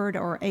preferred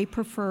or a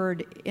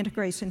preferred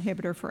integrase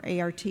inhibitor for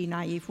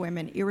ART-naive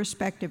women,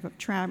 irrespective of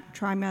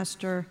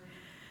trimester.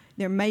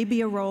 There may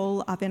be a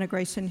role of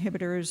integrase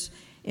inhibitors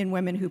in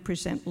women who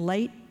present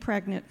late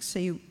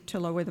pregnancy to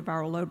lower the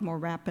viral load more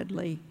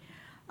rapidly.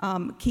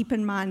 Keep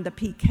in mind the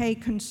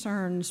PK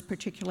concerns,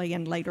 particularly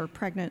in later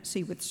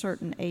pregnancy with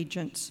certain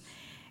agents,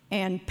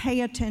 and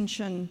pay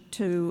attention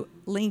to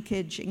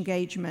linkage,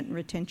 engagement, and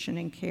retention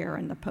in care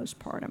in the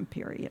postpartum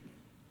period.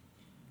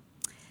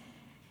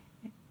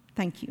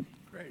 Thank you.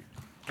 Great.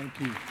 Thank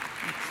you.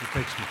 We'll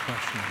take some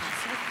questions.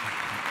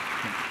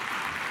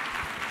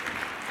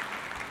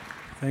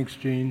 Thanks,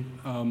 Jean.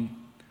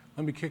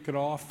 Let me kick it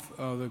off.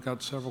 They've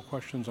got several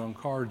questions on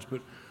cards,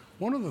 but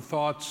one of the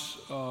thoughts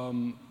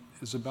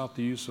is about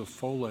the use of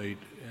folate.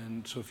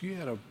 And so if you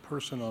had a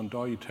person on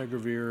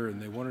dolutegravir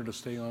and they wanted to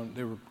stay on,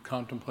 they were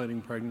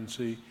contemplating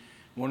pregnancy,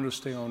 wanted to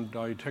stay on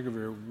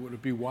dolutegravir, would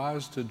it be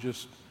wise to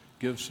just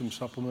give some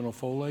supplemental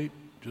folate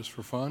just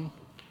for fun?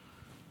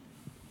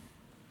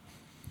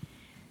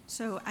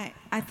 So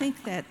I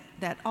think that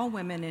all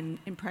women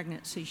in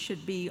pregnancy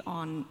should be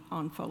on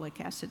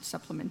folic acid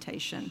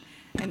supplementation,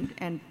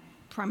 and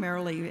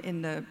primarily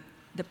in the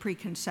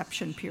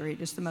preconception period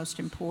is the most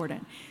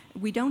important.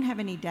 We don't have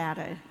any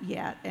data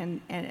yet, and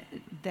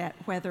that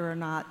whether or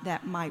not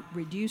that might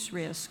reduce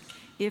risk,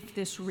 if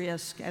this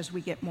risk, as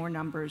we get more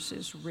numbers,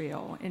 is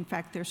real. In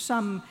fact, there's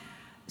some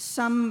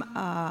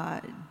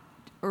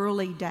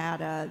early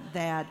data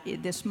that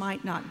this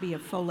might not be a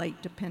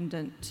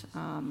folate-dependent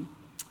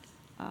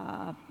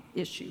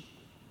issue.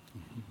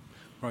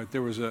 Mm-hmm. Right,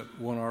 there was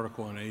one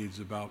article on AIDS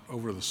about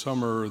over the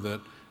summer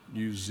that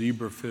used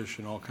zebrafish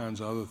and all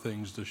kinds of other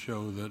things to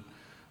show that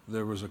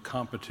there was a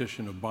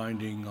competition of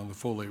binding on the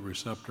folate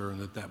receptor and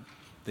that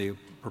they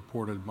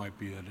purported might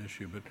be an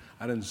issue, but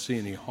I didn't see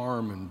any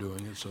harm in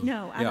doing it. So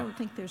no, I don't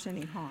think there's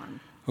any harm.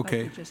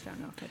 Okay. But we just don't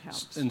know if it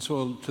helps. And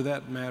so to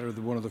that matter,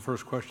 one of the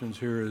first questions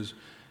here is,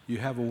 you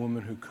have a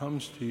woman who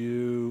comes to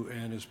you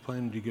and is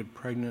planning to get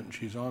pregnant, and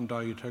she's on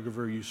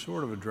dolutegravir. You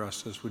sort of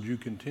address this. Would you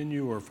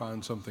continue or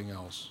find something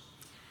else?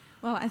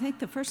 Well, I think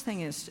the first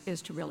thing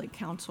is to really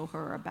counsel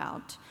her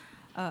about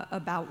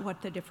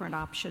what the different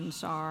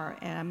options are.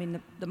 And I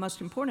mean, the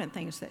most important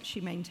thing is that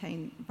she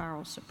maintain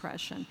viral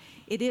suppression.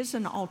 It is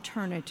an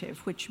alternative,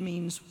 which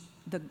means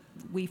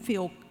we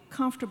feel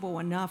comfortable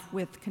enough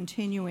with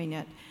continuing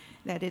it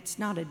that it's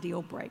not a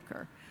deal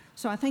breaker.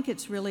 So I think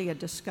it's really a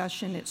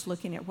discussion. It's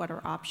looking at what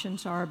our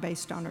options are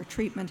based on her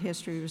treatment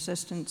history,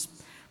 resistance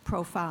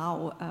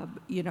profile,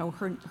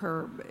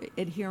 her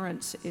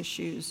adherence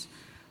issues.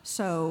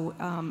 So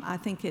I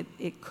think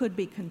it could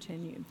be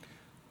continued.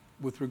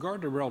 With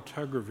regard to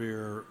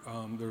raltegravir,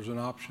 there's an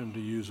option to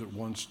use it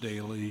once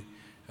daily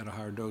at a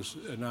higher dose.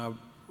 And now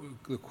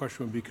the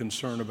question would be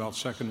concerned about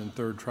second and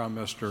third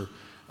trimester.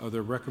 Are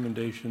there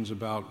recommendations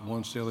about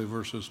once daily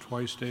versus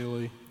twice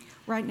daily?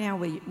 Right now,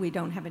 we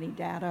don't have any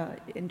data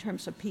in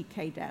terms of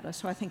PK data,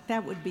 so I think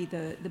that would be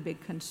the big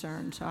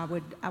concern. So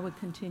I would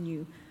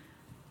continue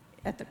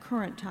at the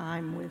current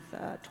time with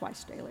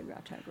twice daily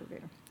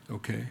raltegravir.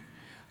 Okay.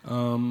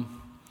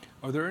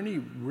 Are there any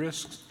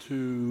risks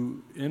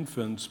to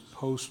infants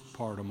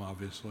postpartum,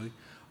 obviously,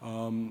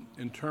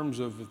 in terms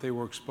of if they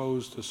were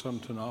exposed to some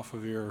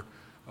tenofovir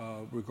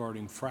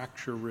regarding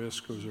fracture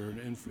risk? Was there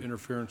an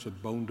interference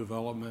with bone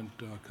development,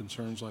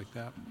 concerns like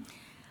that?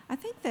 I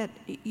think that,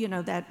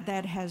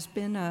 that has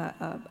been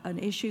an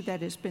issue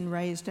that has been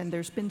raised, and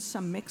there's been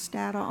some mixed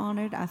data on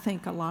it. I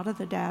think a lot of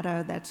the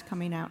data that's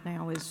coming out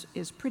now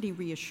is pretty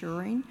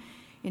reassuring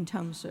in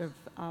terms of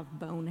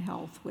bone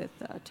health with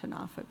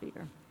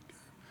tenofovir.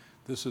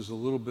 This is a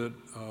little bit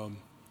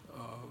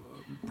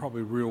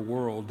probably real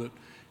world, that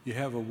you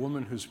have a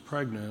woman who's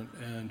pregnant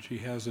and she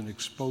has an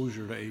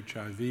exposure to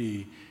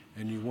HIV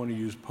and you want to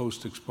use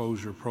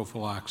post-exposure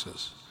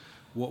prophylaxis.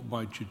 What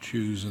might you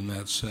choose in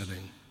that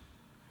setting?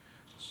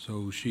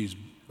 So she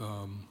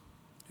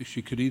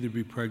could either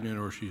be pregnant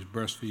or she's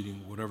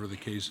breastfeeding, whatever the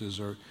case is.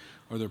 Are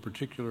there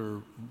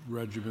particular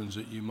regimens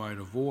that you might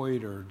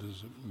avoid, or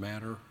does it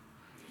matter?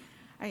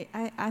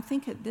 I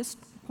think at this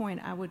point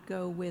I would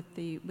go with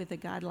the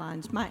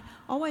guidelines.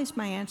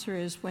 My answer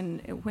is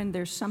when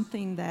there's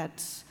something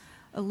that's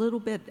a little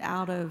bit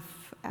out of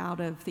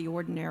the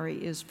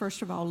ordinary is,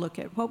 first of all, look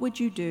at what would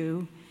you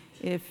do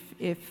if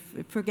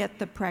forget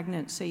the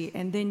pregnancy,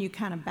 and then you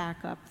kind of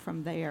back up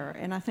from there.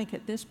 And I think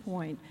at this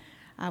point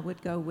I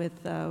would go with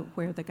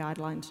where the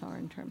guidelines are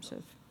in terms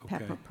of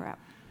PEP or PrEP.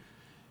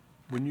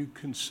 When you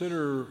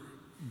consider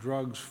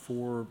drugs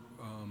for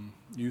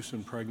use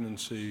in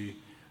pregnancy,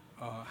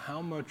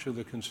 how much of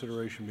the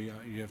consideration,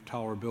 you have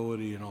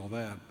tolerability and all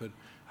that, but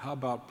how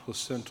about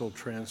placental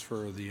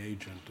transfer of the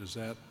agent? Is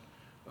that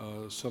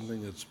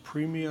something that's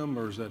premium,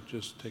 or does that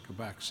just take a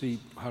back seat?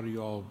 How do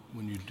you all,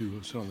 when you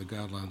do sit on the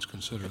guidelines,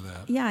 consider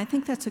that? Yeah, I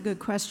think that's a good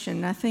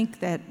question. I think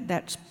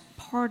that's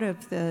part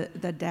of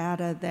the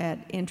data that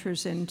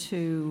enters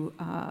into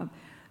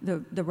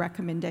the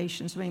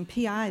recommendations. I mean,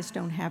 PIs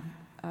don't have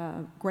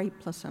great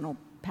placental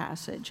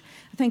passage.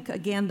 I think,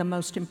 again, the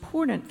most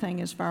important thing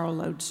is viral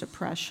load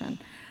suppression.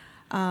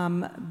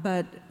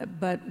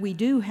 But we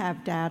do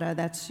have data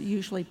that's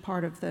usually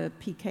part of the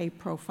PK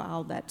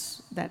profile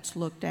that's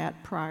looked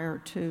at prior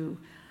to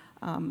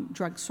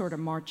drugs sort of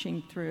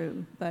marching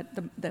through. But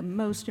the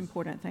most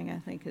important thing, I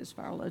think, is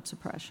viral load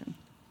suppression.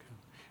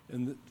 Okay.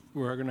 And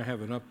we're going to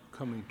have an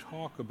upcoming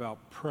talk about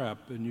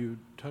PrEP, and you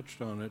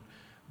touched on it.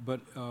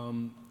 But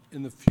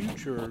in the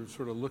future,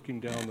 sort of looking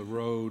down the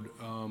road,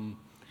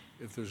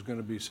 if there's going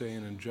to be, say,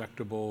 an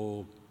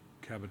injectable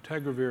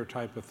cabotegravir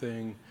type of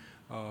thing,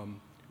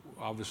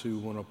 obviously we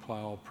want to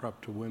apply PrEP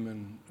to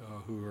women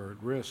who are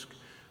at risk.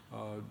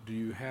 Do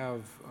you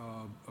have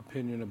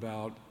opinion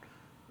about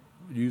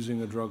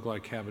using a drug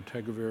like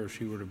cabotegravir if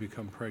she were to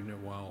become pregnant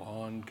while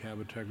on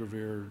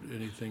cabotegravir?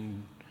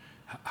 Anything?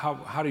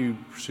 How do you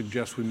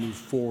suggest we move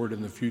forward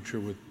in the future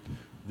with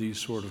these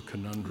sort of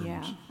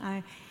conundrums?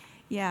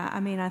 Yeah, I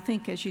mean, I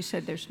think, as you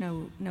said, there's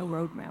no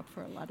roadmap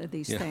for a lot of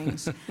these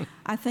things.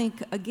 I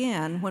think,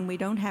 again, when we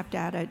don't have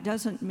data, it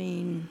doesn't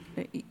mean,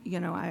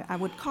 I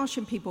would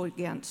caution people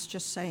against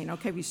just saying,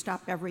 okay, we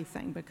stop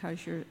everything because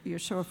you're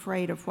so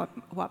afraid of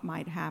what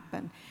might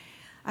happen.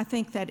 I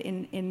think that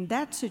in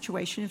that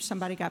situation, if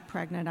somebody got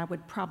pregnant, I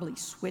would probably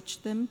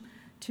switch them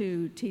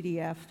to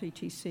TDF,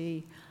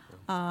 TTC,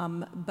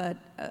 but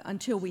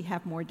until we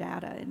have more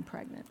data in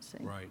pregnancy.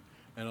 Right,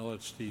 and I'll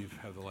let Steve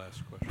have the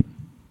last question.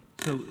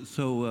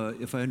 So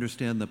if I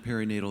understand the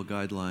perinatal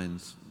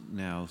guidelines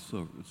now,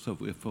 so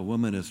if a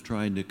woman is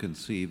trying to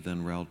conceive,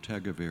 then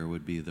raltegravir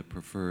would be the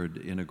preferred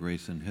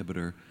integrase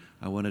inhibitor.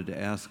 I wanted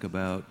to ask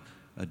about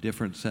a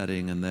different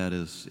setting, and that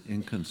is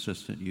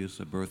inconsistent use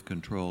of birth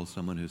control,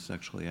 someone who's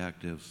sexually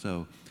active,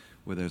 so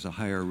where there's a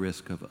higher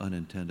risk of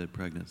unintended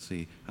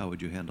pregnancy. How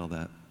would you handle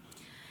that?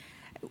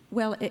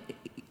 Well,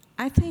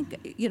 I think,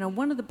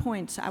 one of the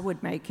points I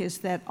would make is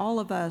that all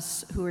of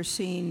us who are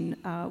seeing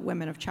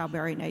women of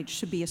childbearing age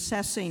should be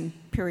assessing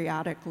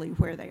periodically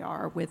where they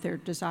are with their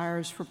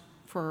desires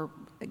for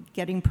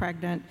getting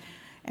pregnant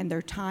and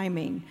their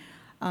timing.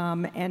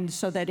 And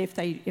so that if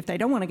they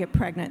don't want to get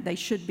pregnant, they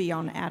should be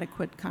on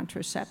adequate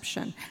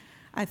contraception.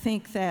 I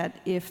think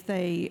that if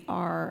they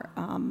are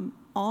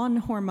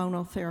on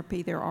hormonal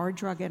therapy, there are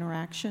drug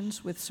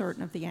interactions with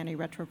certain of the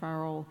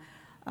antiretroviral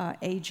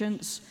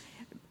agents.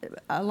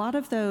 A lot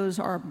of those,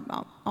 or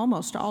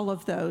almost all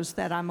of those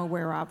that I'm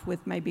aware of,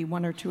 with maybe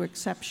one or two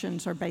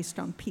exceptions, are based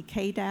on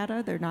PK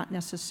data. They're not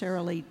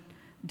necessarily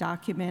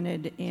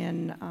documented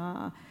in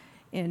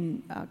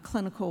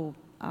clinical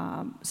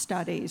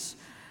studies.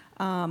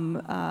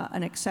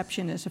 An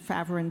exception is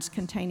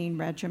efavirenz-containing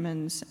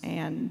regimens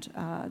and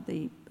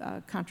the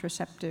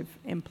contraceptive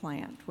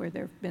implant, where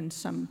there have been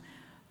some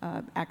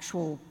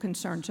actual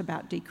concerns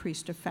about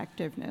decreased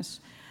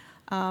effectiveness.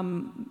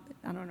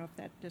 I don't know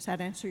if does that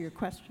answer your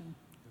question?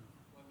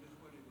 Well, I'm just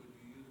wondering, would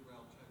you use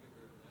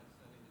raltegravir in that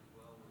setting as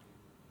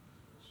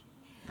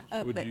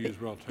well? Would you use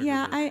raltegravir?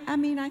 Yeah, I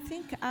mean, I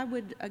think I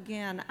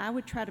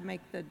would try to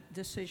make the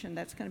decision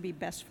that's going to be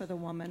best for the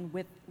woman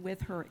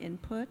with her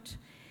input.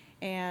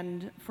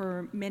 And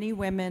for many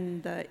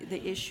women,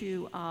 the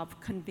issue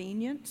of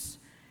convenience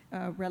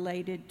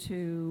related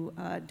to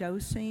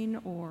dosing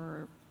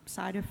or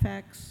side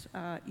effects,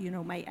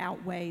 may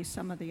outweigh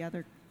some of the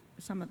other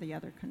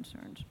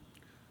concerns.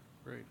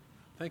 Great.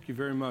 Thank you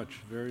very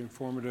much. Very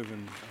informative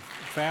and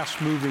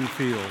fast-moving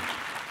field.